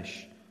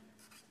flesh.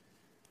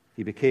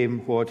 He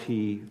became what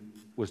he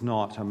was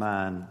not, a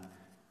man,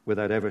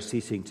 without ever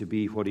ceasing to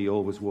be what he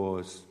always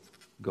was,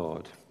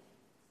 God.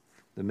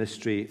 The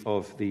mystery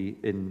of the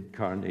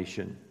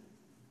incarnation.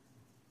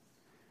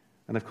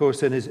 And of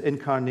course, in his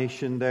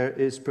incarnation, there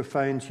is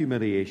profound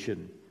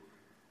humiliation,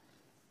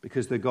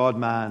 because the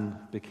God-man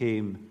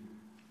became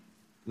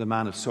the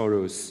man of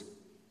sorrows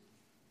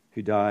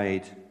who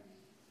died.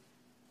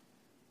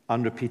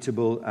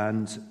 Unrepeatable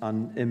and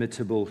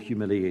unimitable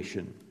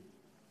humiliation.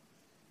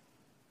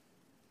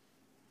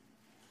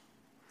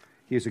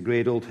 Here's a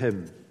great old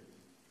hymn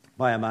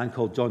by a man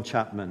called John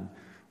Chapman.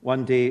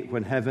 One day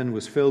when heaven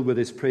was filled with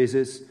his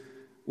praises,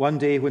 one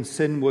day when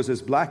sin was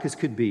as black as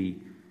could be,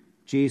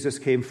 Jesus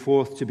came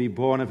forth to be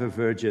born of a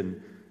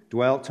virgin,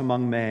 dwelt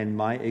among men,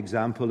 my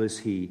example is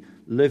he.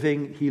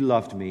 Living, he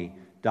loved me.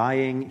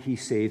 Dying, he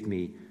saved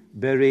me.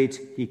 Buried,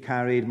 he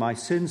carried my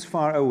sins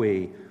far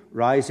away.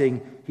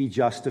 Rising, he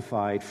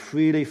justified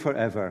freely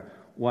forever.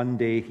 One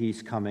day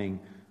he's coming,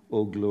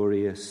 O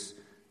glorious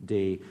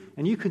day.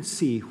 And you can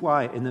see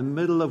why in the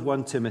middle of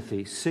 1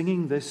 Timothy,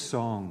 singing this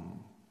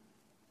song,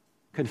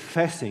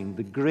 confessing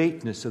the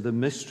greatness of the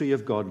mystery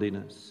of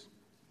godliness,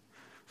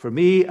 for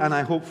me, and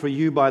I hope for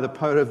you by the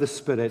power of the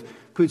Spirit,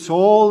 puts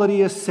all that he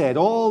has said,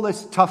 all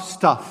this tough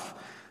stuff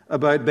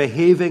about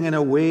behaving in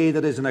a way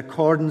that is in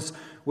accordance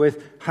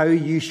with how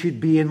you should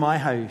be in my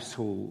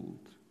household,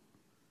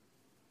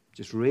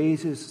 just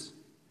raises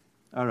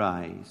our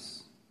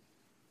eyes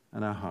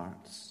and our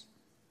hearts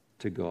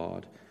to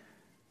God.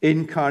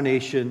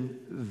 Incarnation,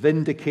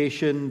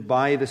 vindication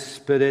by the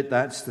Spirit.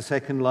 That's the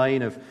second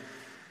line of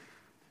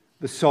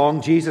the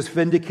song. Jesus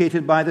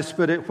vindicated by the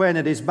Spirit when?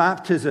 At his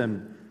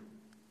baptism.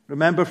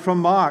 Remember from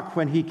Mark,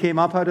 when he came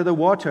up out of the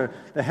water,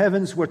 the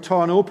heavens were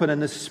torn open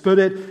and the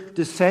Spirit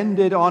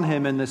descended on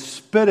him. And the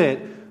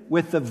Spirit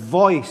with the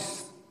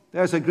voice.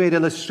 There's a great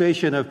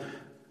illustration of,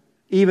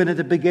 even at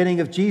the beginning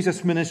of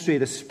Jesus' ministry,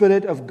 the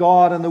Spirit of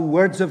God and the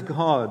words of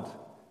God.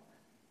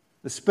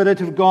 The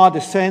Spirit of God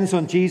descends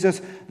on Jesus,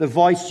 the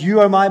voice, "You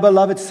are my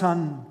beloved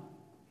Son.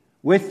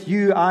 With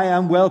you I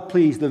am well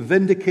pleased." The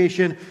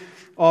vindication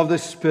of the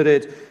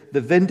Spirit. The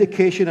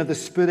vindication of the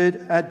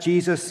Spirit at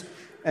Jesus'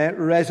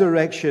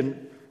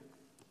 resurrection.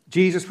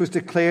 Jesus was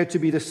declared to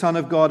be the Son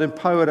of God,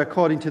 empowered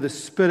according to the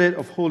Spirit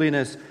of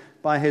holiness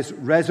by his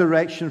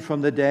resurrection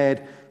from the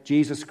dead,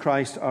 Jesus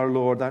Christ our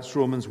Lord. That's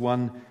Romans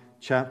 1.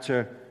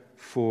 Chapter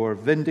 4,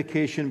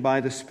 vindication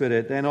by the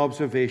Spirit. Then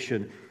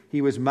observation.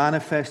 He was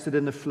manifested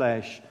in the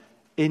flesh.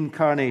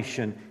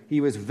 Incarnation.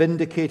 He was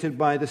vindicated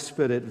by the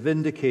Spirit.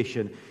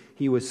 Vindication.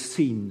 He was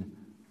seen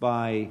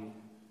by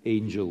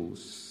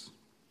angels.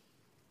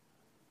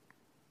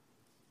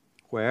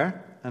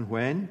 Where and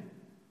when?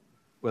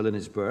 Well, in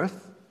his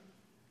birth,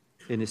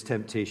 in his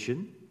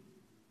temptation,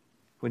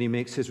 when he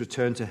makes his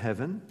return to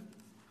heaven.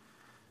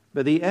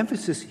 But the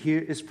emphasis here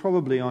is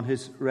probably on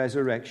his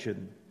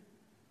resurrection.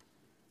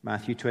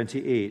 Matthew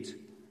 28,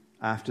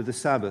 after the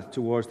Sabbath,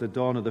 towards the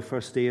dawn of the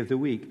first day of the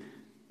week,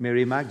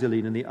 Mary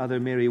Magdalene and the other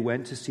Mary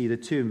went to see the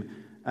tomb.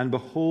 And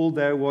behold,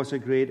 there was a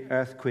great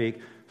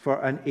earthquake, for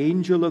an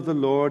angel of the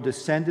Lord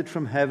descended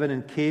from heaven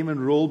and came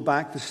and rolled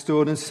back the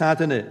stone and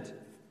sat in it.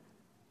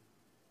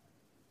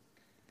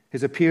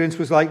 His appearance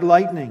was like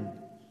lightning,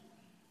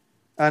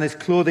 and his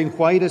clothing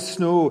white as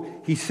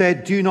snow. He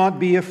said, "Do not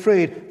be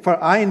afraid,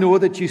 for I know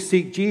that you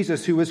seek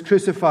Jesus who was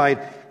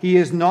crucified. He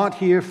is not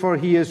here, for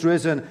he is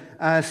risen,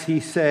 as he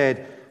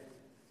said."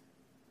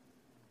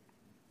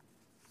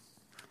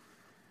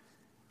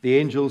 The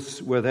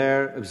angels were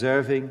there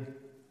observing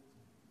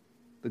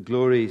the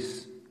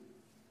glories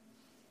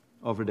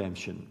of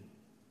redemption.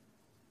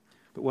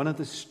 But one of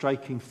the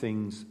striking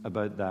things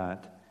about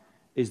that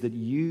is that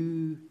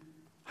you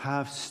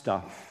have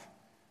stuff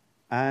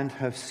and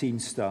have seen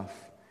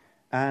stuff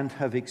and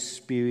have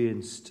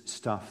experienced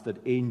stuff that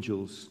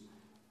angels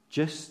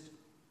just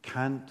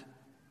can't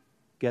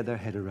get their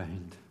head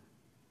around.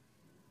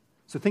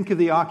 So think of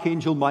the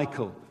Archangel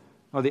Michael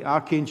or the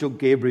Archangel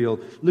Gabriel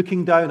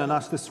looking down on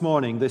us this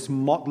morning, this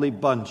motley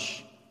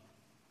bunch,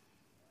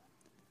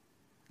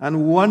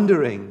 and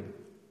wondering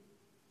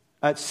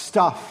at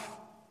stuff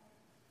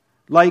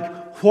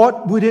like,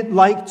 what would it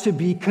like to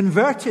be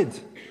converted?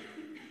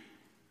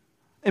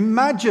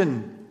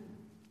 Imagine,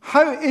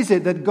 how is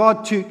it that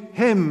God took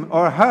him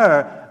or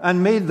her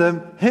and made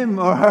them him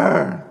or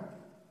her?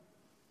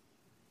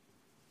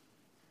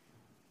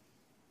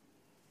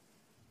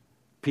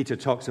 Peter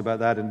talks about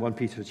that in 1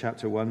 Peter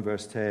chapter 1,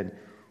 verse 10.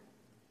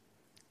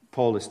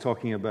 Peter is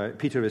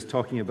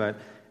talking about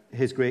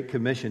his great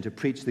commission to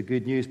preach the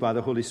good news by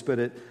the Holy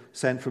Spirit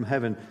sent from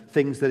heaven,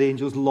 things that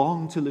angels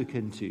long to look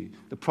into,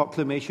 the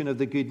proclamation of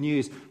the good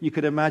news. You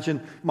could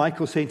imagine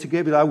Michael saying to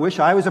Gabriel, "I wish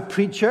I was a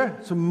preacher.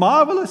 It's a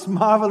marvelous,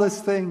 marvelous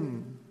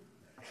thing.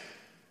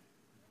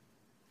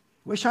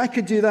 Wish I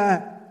could do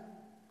that."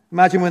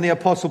 Imagine when the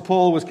Apostle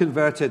Paul was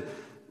converted,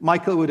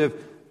 Michael would have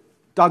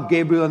dug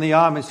Gabriel in the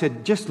arm and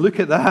said, "Just look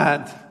at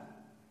that.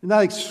 Isn't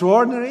that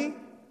extraordinary?"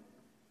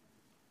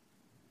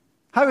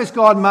 How has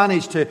God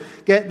managed to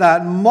get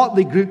that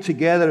motley group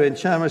together in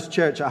Chalmers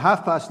Church at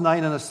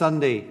 9:30 on a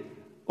Sunday,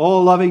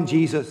 all loving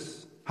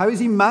Jesus? How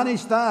has he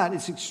managed that?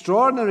 It's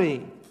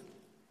extraordinary.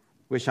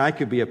 Wish I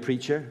could be a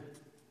preacher.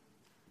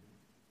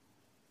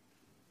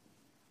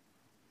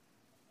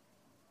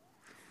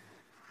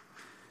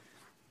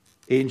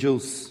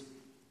 Angels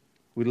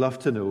would love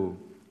to know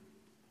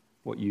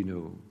what you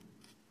know.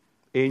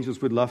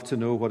 Angels would love to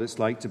know what it's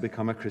like to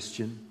become a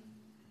Christian.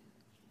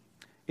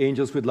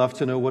 Angels would love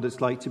to know what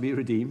it's like to be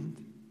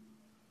redeemed.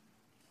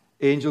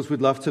 Angels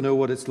would love to know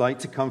what it's like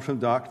to come from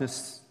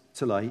darkness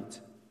to light.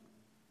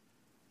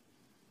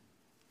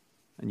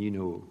 And you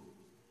know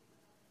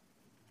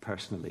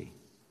personally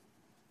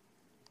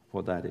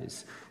what that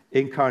is.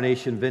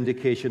 Incarnation,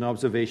 vindication,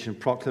 observation,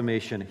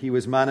 proclamation. He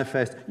was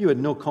manifest. You had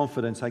no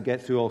confidence I'd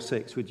get through all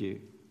 6, would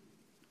you?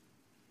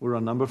 We're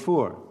on number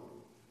 4.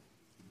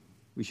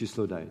 We should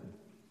slow down.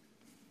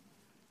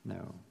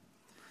 No.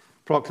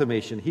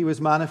 Proclamation. He was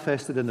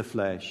manifested in the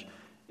flesh.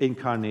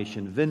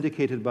 Incarnation.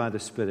 Vindicated by the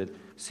Spirit.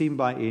 Seen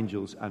by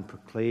angels and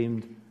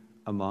proclaimed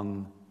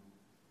among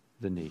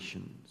the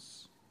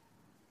nations.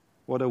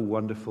 What a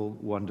wonderful,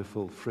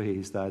 wonderful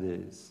phrase that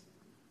is.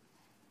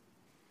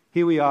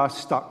 Here we are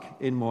stuck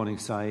in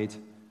Morningside.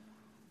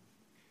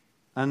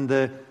 And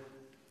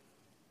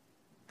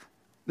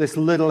this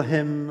little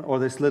hymn or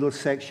this little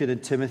section in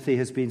Timothy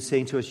has been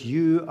saying to us,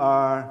 you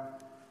are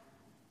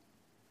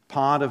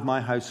part of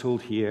my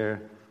household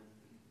here.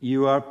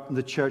 You are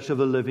the church of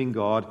the living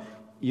God.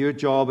 Your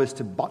job is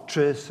to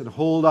buttress and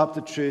hold up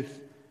the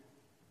truth.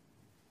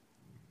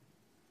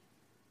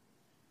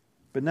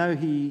 But now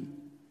he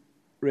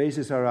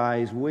raises our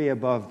eyes way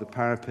above the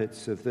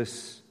parapets of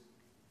this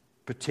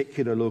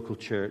particular local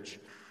church.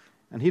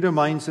 And he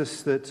reminds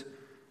us that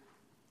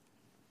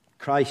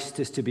Christ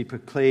is to be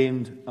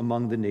proclaimed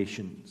among the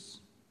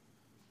nations.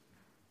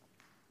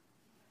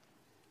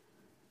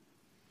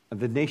 And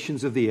the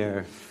nations of the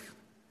earth.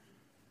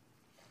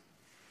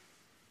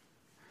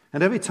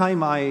 And every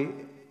time I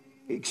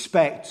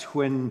expect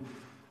when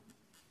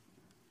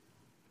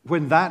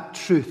that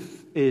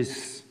truth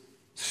is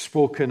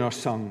spoken or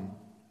sung,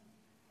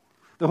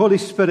 the Holy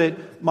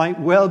Spirit might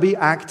well be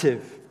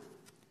active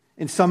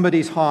in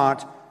somebody's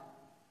heart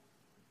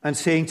and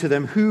saying to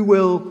them, who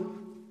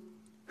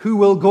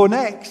will go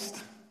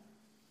next?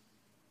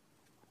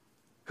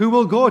 Who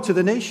will go to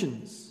the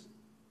nations?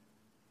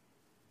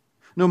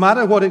 No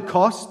matter what it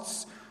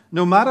costs,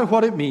 no matter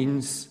what it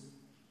means.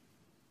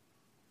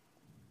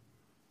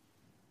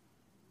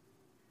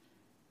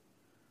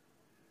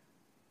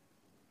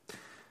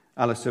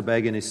 Alistair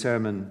Begg in his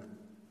sermon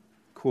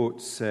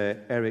quotes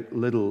Eric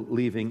Liddell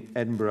leaving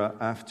Edinburgh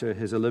after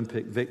his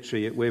Olympic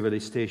victory at Waverley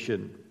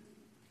Station.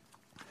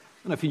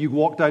 And if you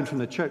walk down from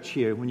the church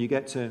here, when you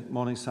get to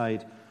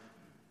Morningside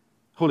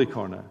Holy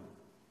Corner,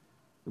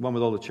 the one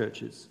with all the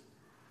churches,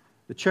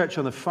 The church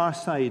on the far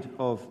side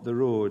of the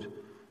road, in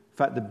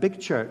fact, the big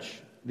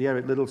church, the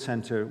Eric Liddell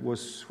Centre,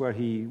 was where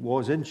he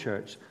was in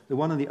church. The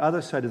one on the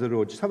other side of the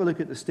road, just have a look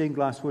at the stained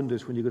glass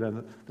windows when you go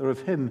down. They're of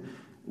him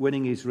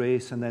winning his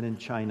race and then in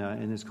China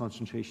in his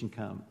concentration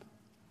camp.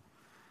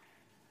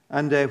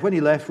 And when he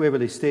left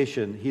Waverley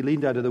Station, he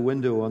leaned out of the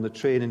window on the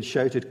train and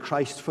shouted,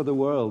 "Christ for the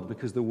world,"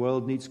 because the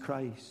world needs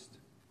Christ.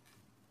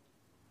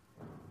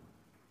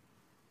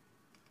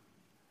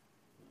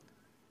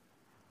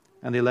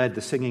 And they led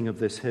the singing of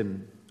this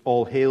hymn,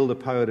 "All hail the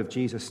power of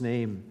Jesus'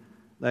 name.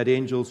 Let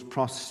angels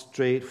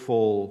prostrate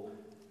fall.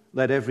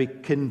 Let every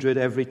kindred,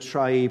 every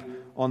tribe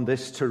on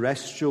this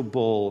terrestrial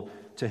ball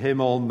to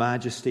him all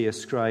majesty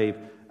ascribe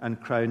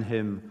and crown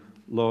him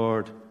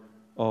Lord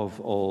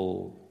of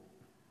all."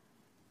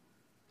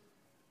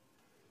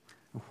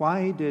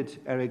 Why did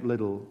Eric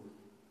Liddell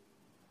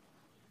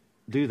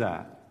do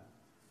that?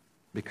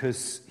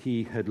 Because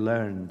he had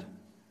learned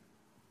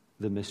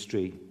the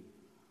mystery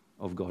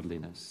of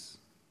godliness.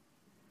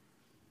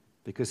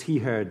 Because he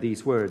heard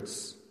these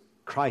words,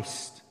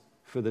 "Christ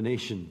for the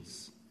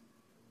nations."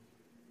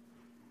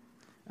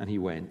 And he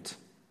went.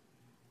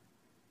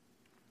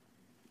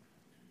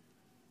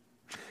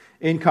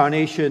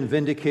 Incarnation,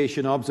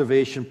 vindication,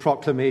 observation,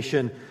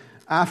 proclamation,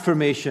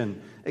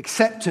 affirmation.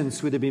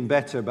 Acceptance would have been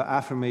better, but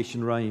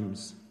affirmation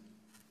rhymes.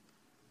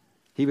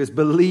 He was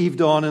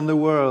believed on in the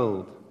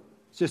world.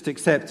 It's just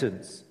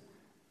acceptance.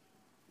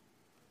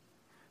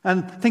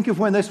 And think of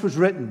when this was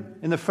written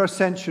in the first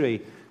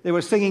century. They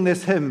were singing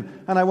this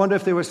hymn, and I wonder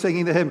if they were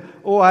singing the hymn,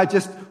 "Oh, I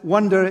just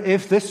wonder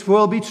if this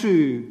will be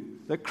true,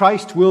 that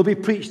Christ will be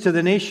preached to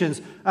the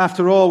nations.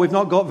 After all, we've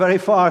not got very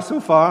far so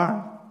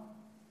far."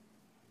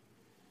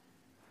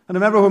 And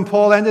remember when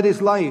Paul ended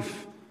his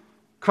life,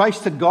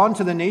 Christ had gone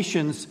to the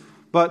nations,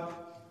 but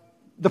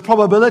the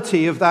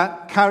probability of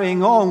that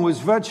carrying on was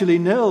virtually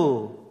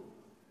nil.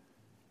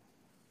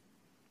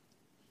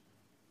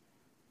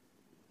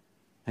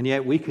 And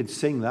yet we could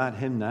sing that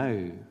hymn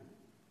now.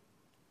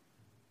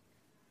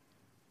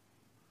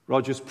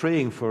 Andrew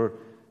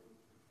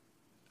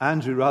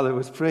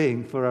was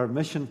praying for our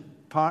mission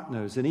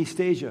partners in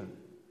East Asia,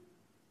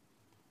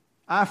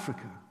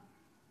 Africa.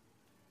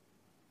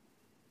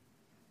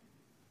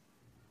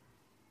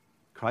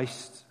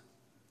 Christ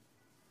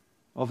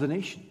of the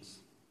nations.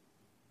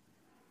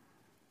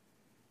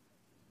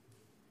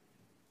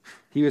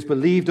 He was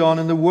believed on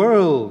in the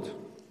world.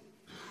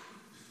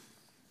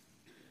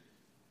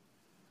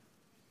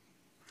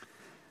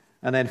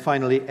 And then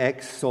finally,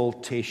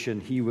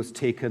 exaltation. He was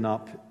taken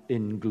up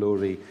in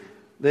glory.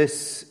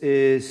 This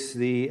is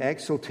the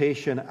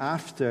exaltation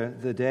after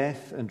the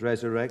death and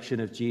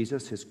resurrection of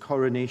Jesus, his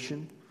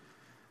coronation.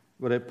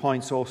 But it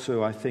points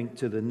also, I think,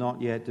 to the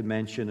not yet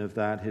dimension of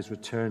that, his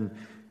return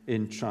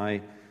in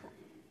triumphant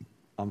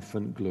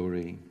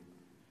glory.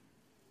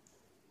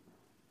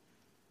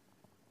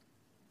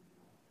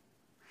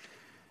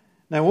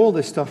 Now, all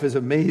this stuff is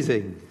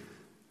amazing.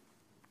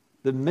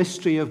 The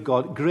mystery of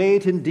God.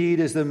 Great indeed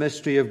is the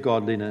mystery of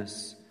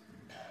godliness.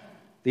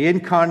 The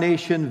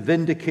incarnation,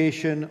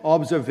 vindication,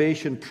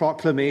 observation,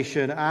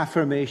 proclamation,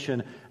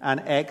 affirmation, and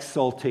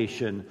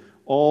exaltation,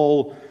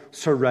 all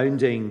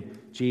surrounding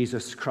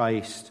Jesus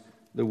Christ,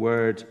 the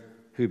Word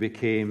who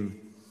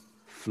became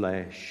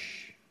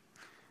flesh.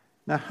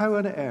 Now, how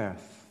on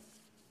earth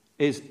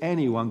is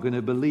anyone going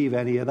to believe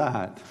any of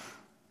that?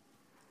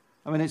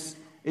 I mean,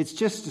 it's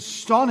just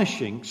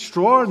astonishing,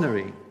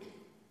 extraordinary.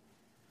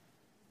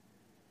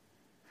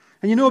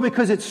 And you know,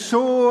 because it's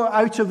so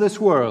out of this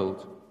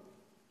world,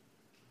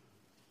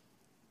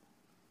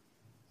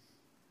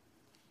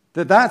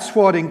 that's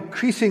what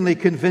increasingly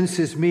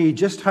convinces me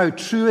just how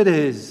true it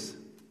is.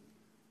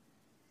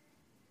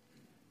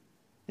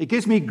 It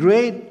gives me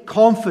great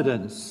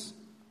confidence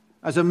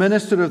as a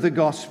minister of the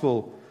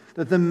gospel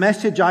that the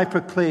message I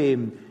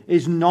proclaim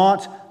is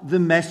not the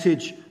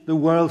message the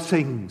world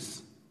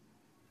sings.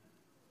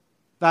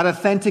 That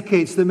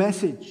authenticates the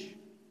message.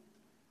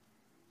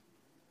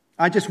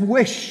 I just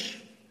wish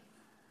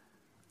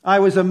I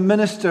was a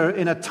minister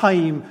in a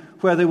time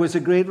where there was a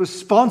great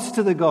response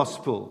to the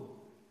gospel.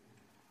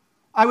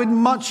 I would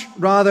much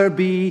rather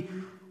be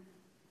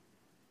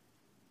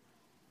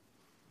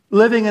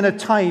living in a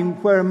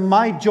time where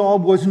my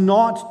job was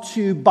not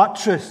to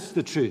buttress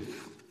the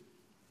truth.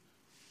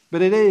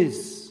 But it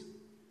is.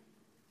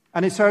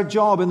 And it's our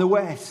job in the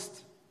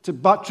West to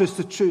buttress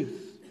the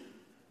truth.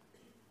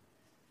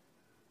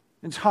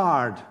 It's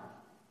hard.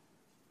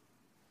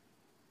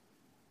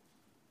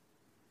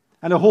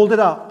 And to hold it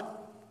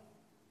up.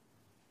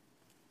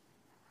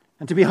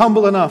 And to be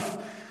humble enough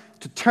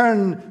to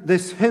turn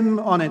this hymn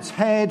on its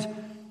head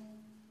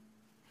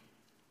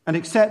and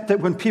accept that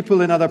when people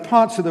in other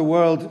parts of the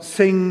world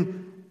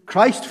sing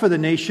Christ for the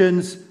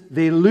nations,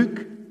 they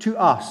look to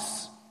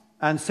us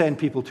and send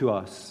people to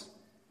us.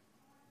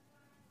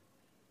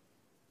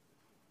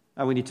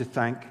 And we need to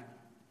thank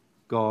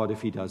God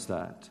if he does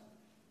that.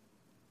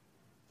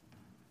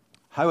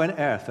 How on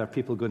earth are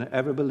people going to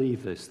ever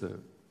believe this, though?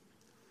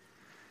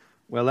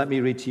 Well, let me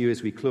read to you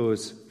as we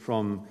close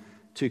from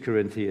 2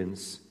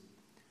 Corinthians.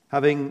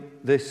 having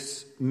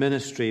this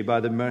ministry by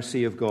the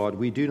mercy of God,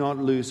 we do not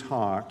lose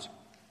heart.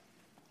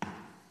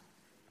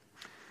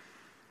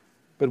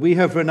 But we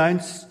have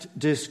renounced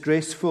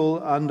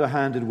disgraceful,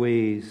 underhanded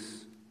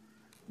ways.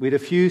 We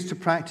refuse to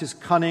practice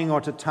cunning or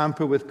to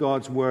tamper with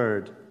God's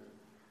word.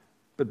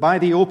 But by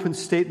the open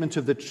statement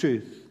of the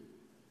truth,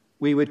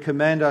 we would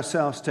commend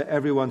ourselves to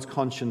everyone's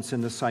conscience in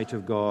the sight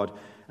of God.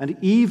 And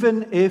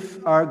even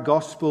if our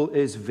gospel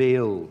is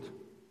veiled,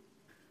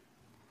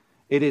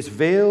 it is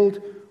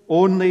veiled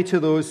only to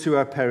those who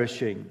are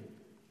perishing.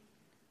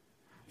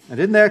 And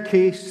in their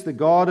case, the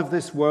God of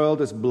this world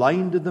has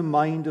blinded the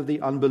mind of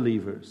the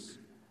unbelievers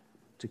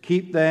to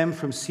keep them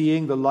from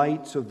seeing the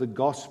light of the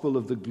gospel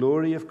of the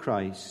glory of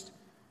Christ,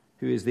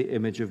 who is the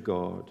image of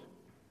God.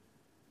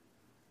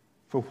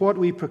 For what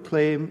we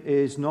proclaim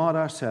is not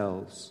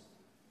ourselves,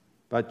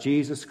 but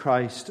Jesus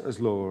Christ as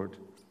Lord,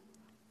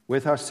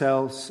 with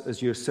ourselves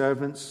as your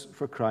servants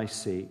for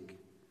Christ's sake.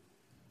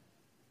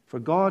 For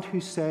God, who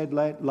said,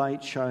 "Let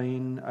light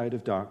shine out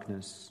of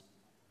darkness,"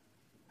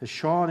 has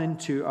shone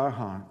into our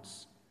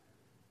hearts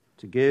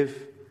to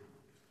give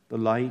the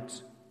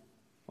light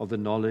of the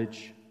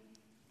knowledge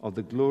of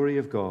the glory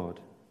of God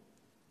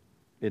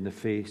in the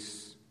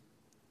face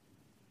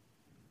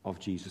of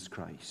Jesus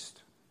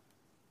Christ.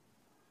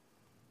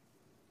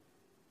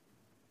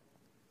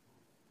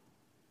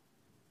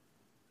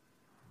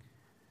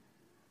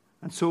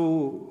 And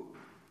so,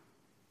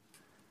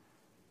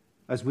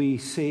 as we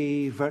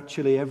say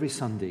virtually every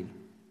Sunday,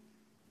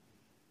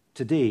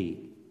 today,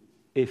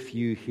 if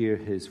you hear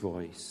his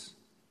voice,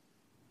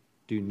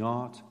 do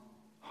not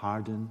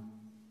harden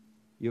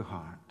your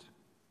heart.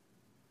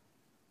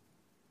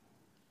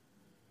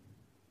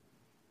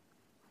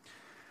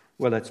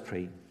 Well, let's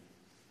pray.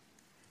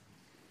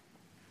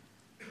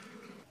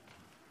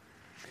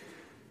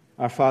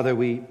 Our Father,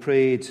 we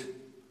prayed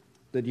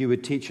that you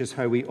would teach us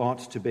how we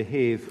ought to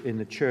behave in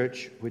the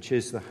church, which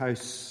is the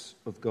house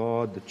of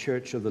God, the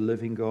church of the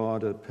living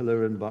God, a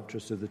pillar and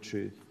buttress of the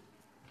truth.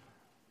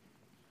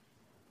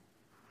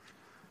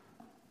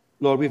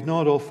 Lord, we've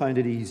not all found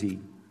it easy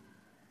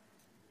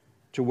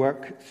to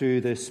work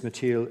through this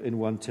material in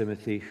 1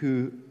 Timothy.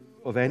 Who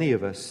of any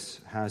of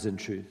us has in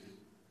truth?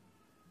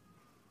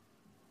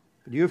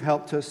 But you have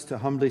helped us to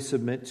humbly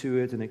submit to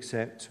it and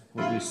accept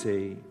what you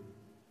say.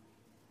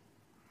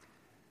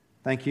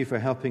 Thank you for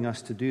helping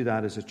us to do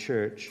that as a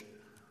church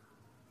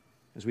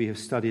as we have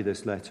studied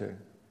this letter.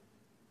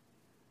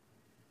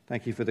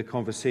 Thank you for the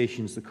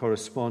conversations, the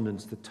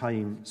correspondence, the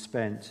time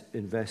spent,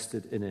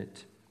 invested in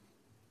it.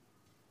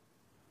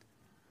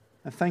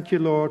 And thank you,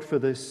 Lord, for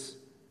this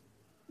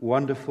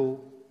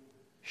wonderful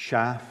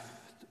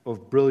shaft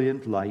of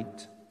brilliant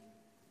light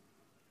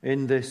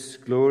in this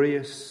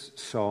glorious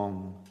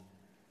song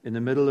in the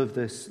middle of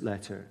this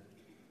letter.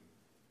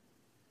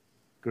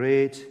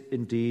 Great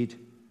indeed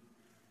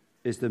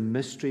is the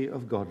mystery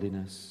of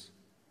godliness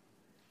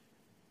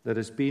that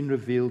has been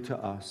revealed to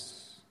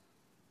us.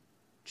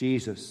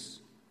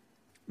 Jesus,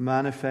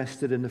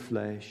 manifested in the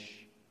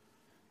flesh,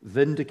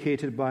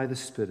 vindicated by the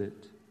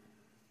Spirit,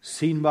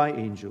 seen by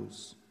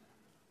angels,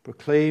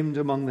 proclaimed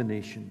among the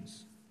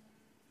nations,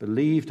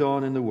 believed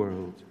on in the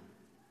world,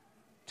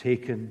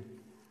 taken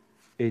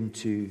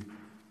into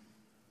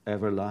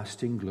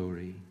everlasting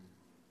glory.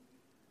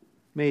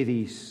 May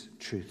these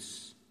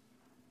truths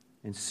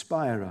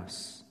inspire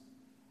us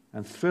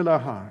and thrill our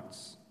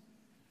hearts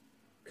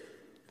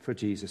for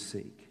Jesus'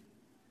 sake.